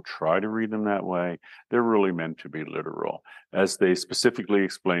 People will try to read them that way. They're really meant to be literal, as they specifically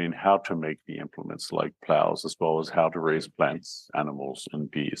explain how to make the implements like plows, as well as how to raise plants, animals, and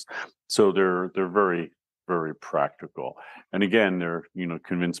bees. So they're very, very practical. And again, they're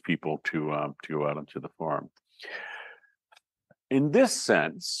convince people to go out into the farm. In this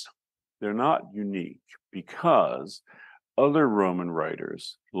sense, they're not unique, because other Roman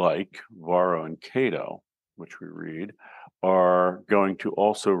writers like Varro and Cato, which we read, are going to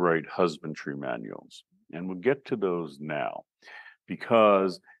also write husbandry manuals. And we'll get to those now,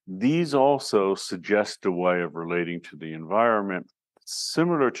 because these also suggest a way of relating to the environment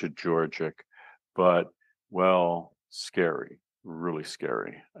similar to Georgic, but, well, scary, really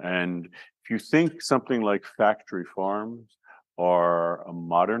scary. And if you think something like factory farms are a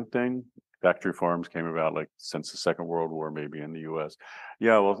modern thing, factory farms came about since the Second World War, maybe in the US.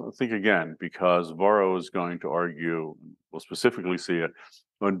 Yeah, well, think again, because Varro is going to argue, we'll specifically see it,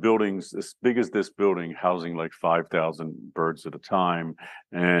 on buildings as big as this building, housing like 5,000 birds at a time.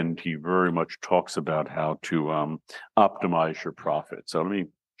 And he very much talks about how to optimize your profit. So let me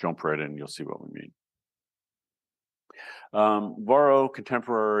jump right in, you'll see what we mean. Varro,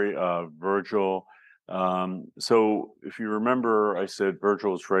 contemporary Virgil. So if you remember, I said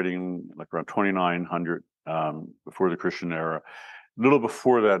Virgil was writing around 2900 before the Christian era. A little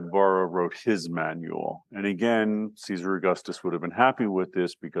before that, Varro wrote his manual. And again, Caesar Augustus would have been happy with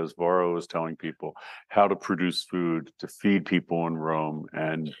this, because Varro is telling people how to produce food to feed people in Rome.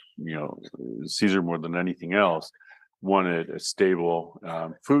 And, Caesar, more than anything else, wanted a stable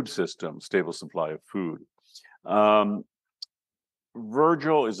food system, stable supply of food.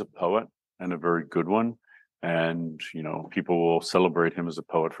 Virgil is a poet, and a very good one. And, people will celebrate him as a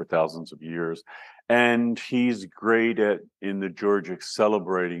poet for thousands of years. And he's great in the Georgic,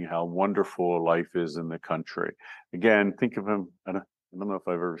 celebrating how wonderful life is in the country. Again, think of him, I don't know if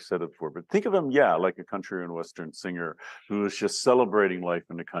I've ever said it before, but think of him, like a country and Western singer who is just celebrating life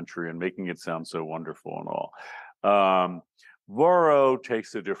in the country and making it sound so wonderful and all. Varro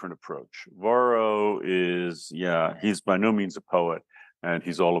takes a different approach. Varro is, he's by no means a poet, and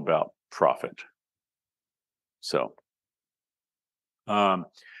he's all about profit. So,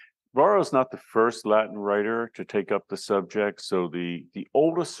 Varro is not the first Latin writer to take up the subject. So the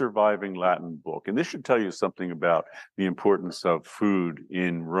oldest surviving Latin book, and this should tell you something about the importance of food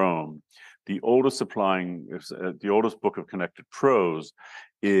in Rome. The oldest book of connected prose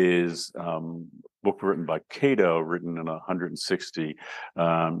is book written by Cato, written in 160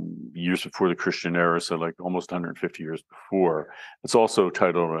 years before the Christian era, so like almost 150 years before. It's also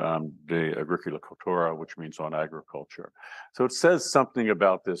titled De Agricola Cultura, which means on agriculture. So it says something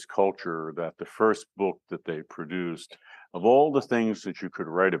about this culture, that the first book that they produced, of all the things that you could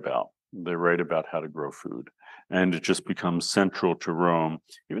write about, they write about how to grow food. And it just becomes central to Rome,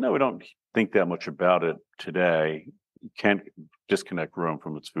 even though we don't think that much about it today. You can't disconnect Rome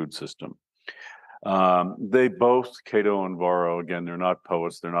from its food system. They both, Cato and Varro, again, they're not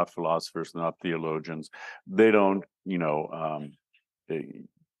poets, they're not philosophers, they're not theologians. They don't, they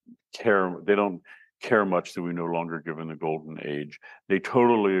don't care much that we no longer live in the golden age. They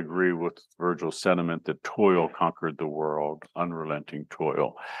totally agree with Virgil's sentiment that toil conquered the world, unrelenting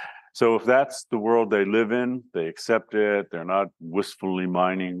toil. So if that's the world they live in, they accept it. They're not wistfully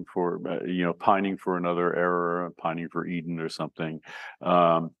pining for another era, pining for Eden or something.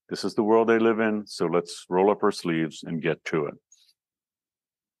 This is the world they live in, so let's roll up our sleeves and get to it.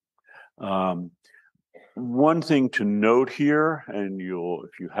 One thing to note here, and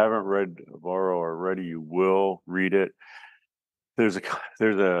if you haven't read Varro already, you will read it. There's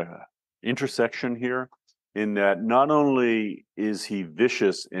a intersection here, in that not only is he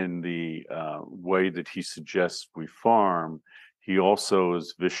vicious in the way that he suggests we farm, he also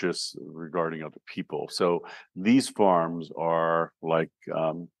is vicious regarding other people. So these farms are like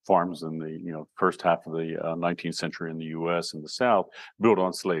farms in the first half of the 19th century in the U.S. and the South, built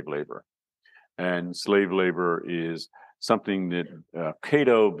on slave labor. And slave labor is something that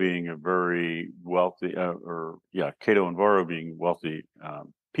Cato, being a very wealthy, Cato and Varro being wealthy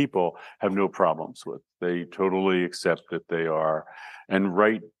people, have no problems with. They totally accept that they are, and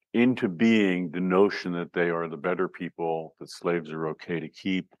write into being the notion that they are the better people, that slaves are okay to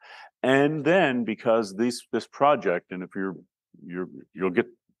keep. And then, because this project, and if you'll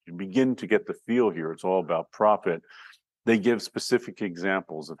begin to get the feel here, it's all about profit. They give specific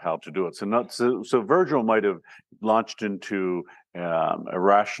examples of how to do it. So Virgil might have launched into a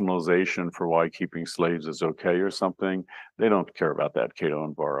rationalization for why keeping slaves is okay or something. They don't care about that, Cato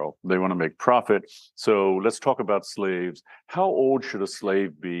and Varro. They want to make profit. So let's talk about slaves. How old should a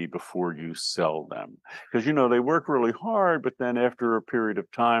slave be before you sell them? Because they work really hard, but then after a period of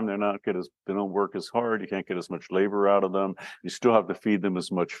time, they don't work as hard. You can't get as much labor out of them. You still have to feed them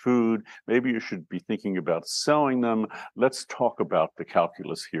as much food. Maybe you should be thinking about selling them. Let's talk about the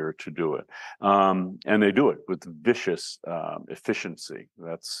calculus here to do it. And they do it with vicious efficiency.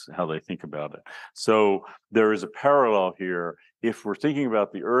 That's how they think about it. So there is a parallel here. If we're thinking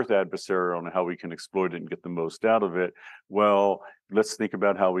about the earth adversarial and how we can exploit it and get the most out of it, well, let's think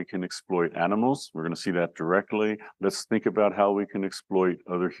about how we can exploit animals. We're going to see that directly. Let's think about how we can exploit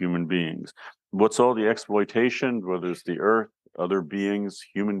other human beings. What's all the exploitation, whether it's the earth, other beings,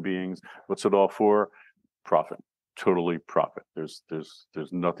 human beings, what's it all for? Profit. Totally profit. There's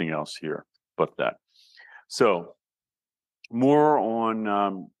nothing else here but that. So more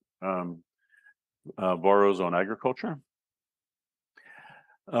on Varro's on agriculture.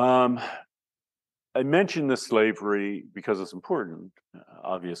 I mentioned the slavery because it's important,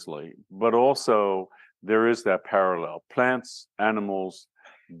 obviously, but also there is that parallel. Plants, animals,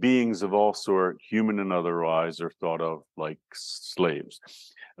 beings of all sort, human and otherwise, are thought of like slaves.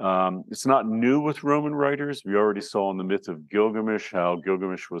 It's not new with Roman writers. We already saw in the myth of Gilgamesh how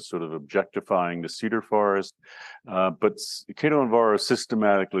Gilgamesh was sort of objectifying the cedar forest, but Cato and Varro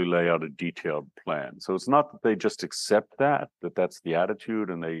systematically lay out a detailed plan. So it's not that they just accept that's the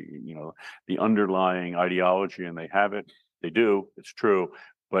attitude and they, the underlying ideology, and they have it. They do, it's true.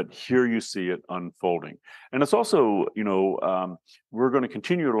 But here you see it unfolding. And it's also, we're going to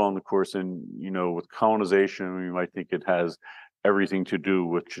continue along the course, and, with colonization, we might think it has everything to do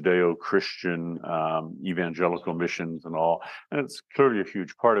with Judeo-Christian evangelical missions and all. And it's clearly a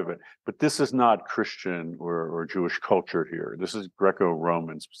huge part of it. But this is not Christian or Jewish culture here. This is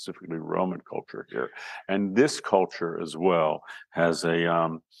Greco-Roman, specifically Roman culture here. And this culture as well has a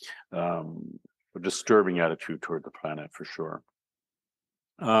disturbing attitude toward the planet, for sure.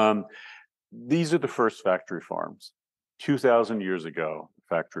 These are the first factory farms, 2,000 years ago,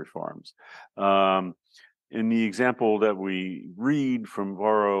 factory farms. In the example that we read from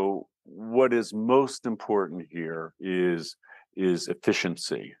Varro, what is most important here is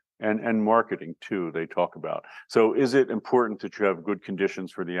efficiency and marketing too, they talk about. So is it important that you have good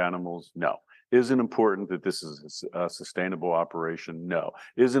conditions for the animals? No. Is it important that this is a sustainable operation? No.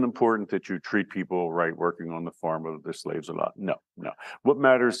 Is it important that you treat people right working on the farm, whether they're slaves or not? No, no. What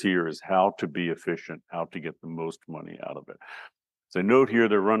matters here is how to be efficient, how to get the most money out of it. As I note here,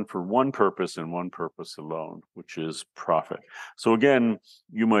 they're run for one purpose and one purpose alone, which is profit. So again,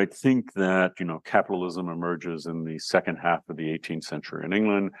 you might think that, capitalism emerges in the second half of the 18th century in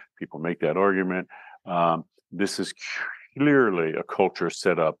England. People make that argument. This is clearly a culture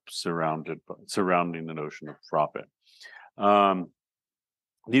set up surrounding the notion of profit.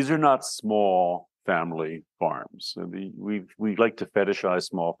 These are not small family farms. We like to fetishize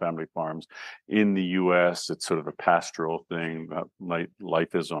small family farms. In the U.S., it's sort of a pastoral thing.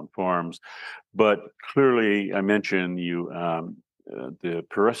 Life is on farms, but clearly, I mentioned the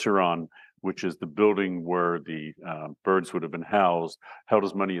Pereceron, which is the building where the birds would have been housed, held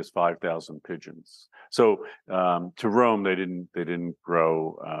as many as 5,000 pigeons. So to Rome, they didn't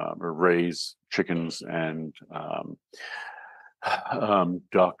grow or raise chickens and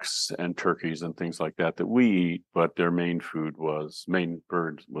ducks and turkeys and things like that we eat, but their main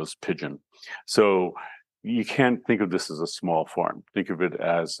bird was pigeon. So you can't think of this as a small farm. Think of it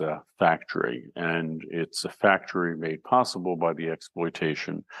as a factory, and it's a factory made possible by the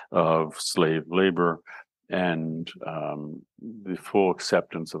exploitation of slave labor and the full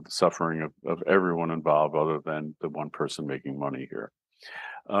acceptance of the suffering of everyone involved other than the one person making money here.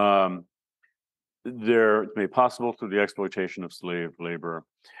 They're made possible through the exploitation of slave labor.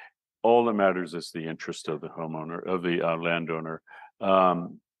 All that matters is the interest of the homeowner, of the landowner.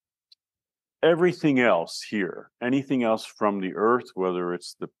 Everything else here, anything else from the earth, whether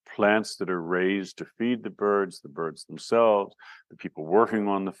it's the plants that are raised to feed the birds themselves, the people working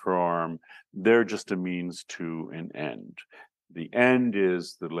on the farm, they're just a means to an end. The end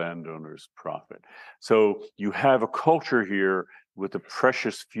is the landowner's profit. So you have a culture here with a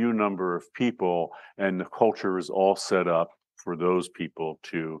precious few number of people, and the culture is all set up for those people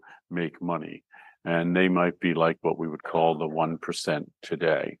to make money. And they might be like what we would call the 1%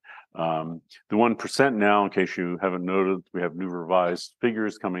 today. The 1% now, in case you haven't noted, we have new revised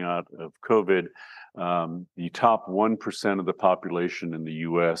figures coming out of COVID. The top 1% of the population in the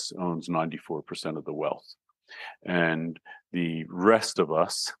US owns 94% of the wealth. And the rest of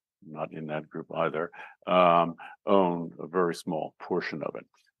us, not in that group either, own a very small portion of it.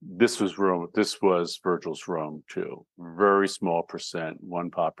 This was Rome. This was Virgil's Rome too. Very small percent,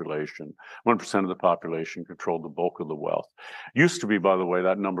 1% of the population controlled the bulk of the wealth. Used to be, by the way,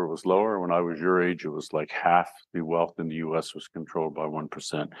 that number was lower. When I was your age, it was like half the wealth in the US was controlled by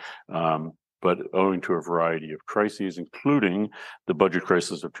 1%. But owing to a variety of crises, including the budget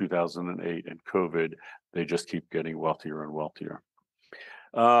crisis of 2008 and COVID, they just keep getting wealthier and wealthier.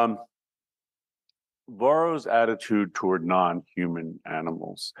 Varro's attitude toward non-human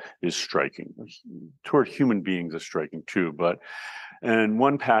animals is striking. Toward human beings is striking too. And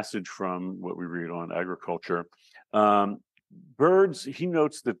one passage from what we read on agriculture, birds, he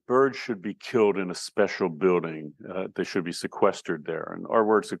notes that birds should be killed in a special building. They should be sequestered there. And our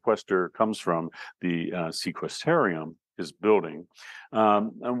word sequester comes from the sequestrarium, his building.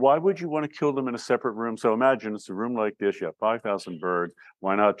 And why would you want to kill them in a separate room? So imagine it's a room like this, you have 5,000 birds.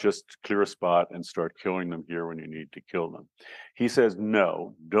 Why not just clear a spot and start killing them here when you need to kill them? He says,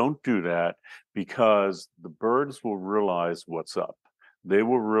 no, don't do that, because the birds will realize what's up. They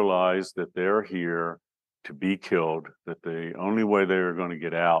will realize that they're here to be killed, that the only way they are going to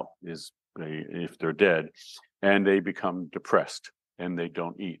get out is if they're dead, and they become depressed and they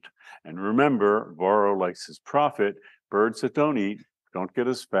don't eat. And remember, Varro likes his profit. Birds that don't eat don't get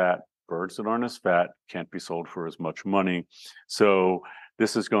as fat. Birds that aren't as fat can't be sold for as much money. So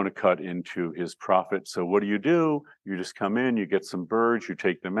this is going to cut into his profit. So what do? You just come in, you get some birds, you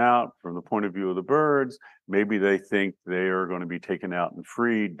take them out. From the point of view of the birds, maybe they think they are going to be taken out and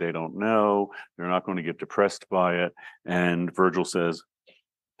freed. They don't know. They're not going to get depressed by it. And Virgil says,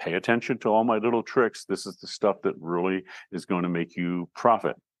 pay attention to all my little tricks. This is the stuff that really is going to make you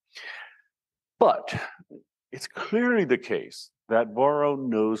profit. But it's clearly the case that Varro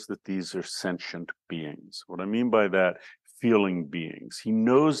knows that these are sentient beings. What I mean by that, feeling beings. He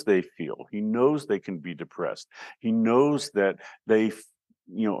knows they feel. He knows they can be depressed. He knows that they,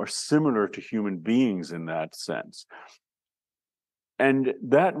 are similar to human beings in that sense. And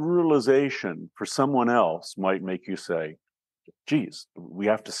that realization for someone else might make you say, geez, we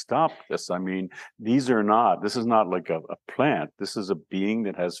have to stop this. I mean, this is not like a plant. This is a being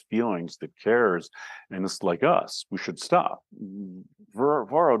that has feelings, that cares, and it's like us. We should stop.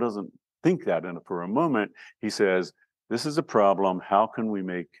 Varro doesn't think that for a moment. He says, this is a problem. How can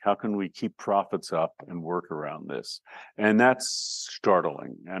we keep profits up and work around this? And that's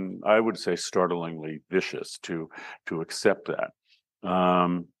startling. And I would say startlingly vicious to accept that.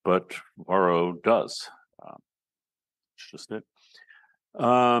 But Varro does. It's just it.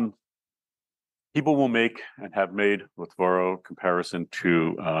 People will make and have made with Varro comparison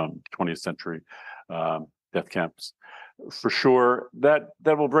to 20th century death camps. For sure, that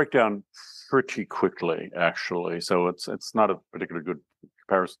will break down pretty quickly, actually. So it's not a particularly good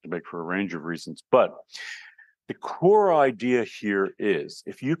comparison to make for a range of reasons. But the core idea here is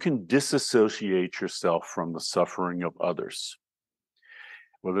if you can disassociate yourself from the suffering of others,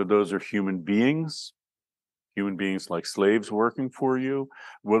 whether those are human beings like slaves working for you,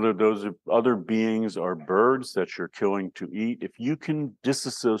 whether those other beings are birds that you're killing to eat, if you can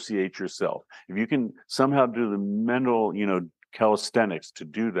disassociate yourself, if you can somehow do the mental, calisthenics to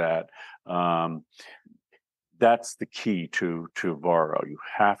do that, that's the key to Varro. You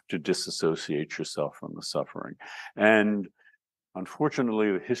have to disassociate yourself from the suffering. And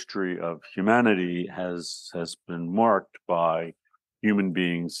unfortunately, the history of humanity has been marked by human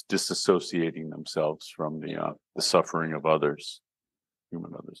beings disassociating themselves from the suffering of others,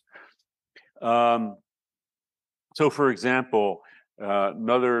 human others. So, for example,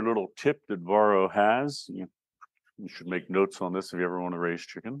 another little tip that Varro has, you should make notes on this if you ever want to raise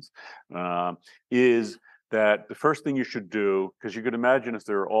chickens, is that the first thing you should do, because you could imagine if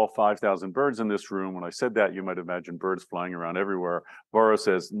there are all 5,000 birds in this room, when I said that, you might imagine birds flying around everywhere. Varro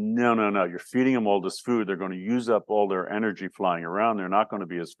says, no, you're feeding them all this food. They're going to use up all their energy flying around. They're not going to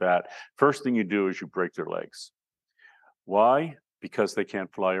be as fat. First thing you do is you break their legs. Why? Because they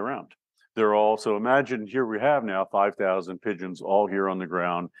can't fly around. They're all, so imagine here we have now 5,000 pigeons all here on the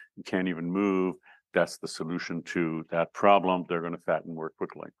ground and can't even move. That's the solution to that problem. They're going to fatten more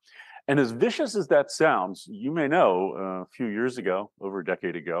quickly. And as vicious as that sounds, you may know a few years ago, over a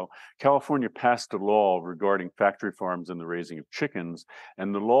decade ago, California passed a law regarding factory farms and the raising of chickens.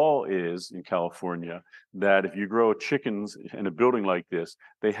 And the law is in California that if you grow chickens in a building like this,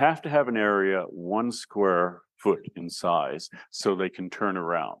 they have to have an area 1 square foot in size so they can turn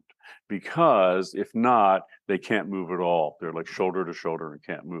around. Because if not, they can't move at all. They're like shoulder to shoulder and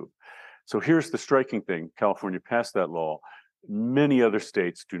can't move. So here's the striking thing. California passed that law. Many other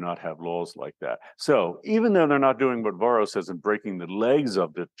states do not have laws like that. So even though they're not doing what Varro says and breaking the legs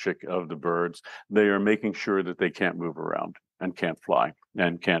of the birds, they are making sure that they can't move around and can't fly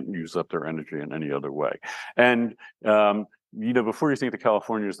and can't use up their energy in any other way. And before you think that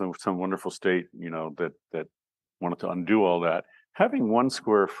California is some wonderful state, that wanted to undo all that, having 1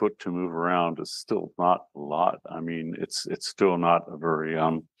 square foot to move around is still not a lot. I mean, it's still not a very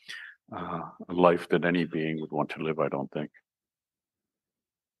a life that any being would want to live, I don't think.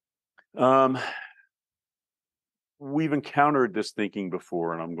 We've encountered this thinking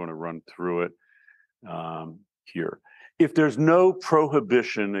before, and I'm going to run through it here. If there's no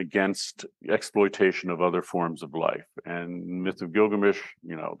prohibition against exploitation of other forms of life, and myth of Gilgamesh,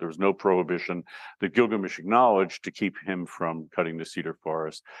 there's no prohibition that Gilgamesh acknowledged to keep him from cutting the cedar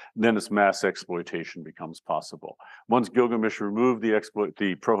forest, then this mass exploitation becomes possible. Once Gilgamesh removed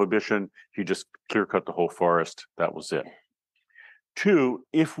the prohibition, he just clear-cut the whole forest. That was it. 2,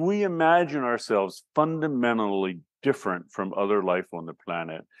 if we imagine ourselves fundamentally different from other life on the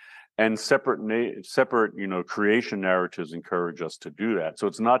planet, and separate creation narratives encourage us to do that. So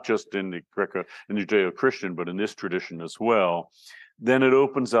it's not just in the Judeo-Christian, but in this tradition as well. Then it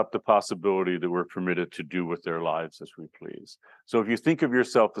opens up the possibility that we're permitted to do with their lives as we please. So if you think of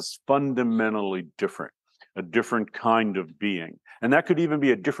yourself as fundamentally different, a different kind of being, and that could even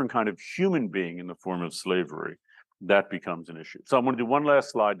be a different kind of human being in the form of slavery, that becomes an issue. So I'm going to do one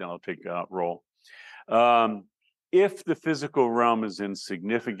last slide, then I'll take roll. If the physical realm is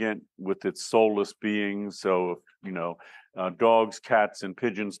insignificant with its soulless beings, so dogs, cats, and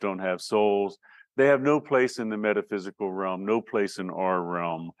pigeons don't have souls, they have no place in the metaphysical realm, no place in our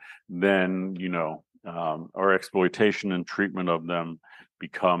realm, then our exploitation and treatment of them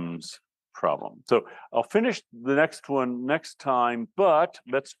becomes a problem. So I'll finish the next one next time, but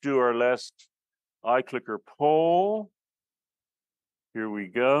let's do our last iClicker poll. Here we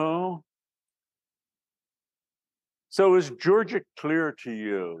go. So is Georgia clear to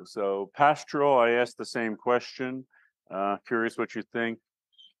you? So pastoral, I asked the same question. Curious what you think.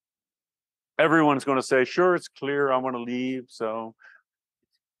 Everyone's going to say, sure, it's clear. I want to leave. So,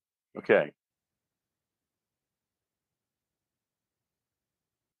 okay.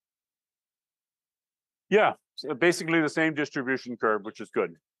 Yeah, so basically the same distribution curve, which is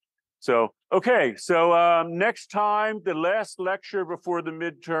good. So, okay. So next time, the last lecture before the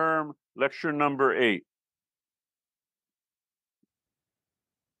midterm, lecture number 8.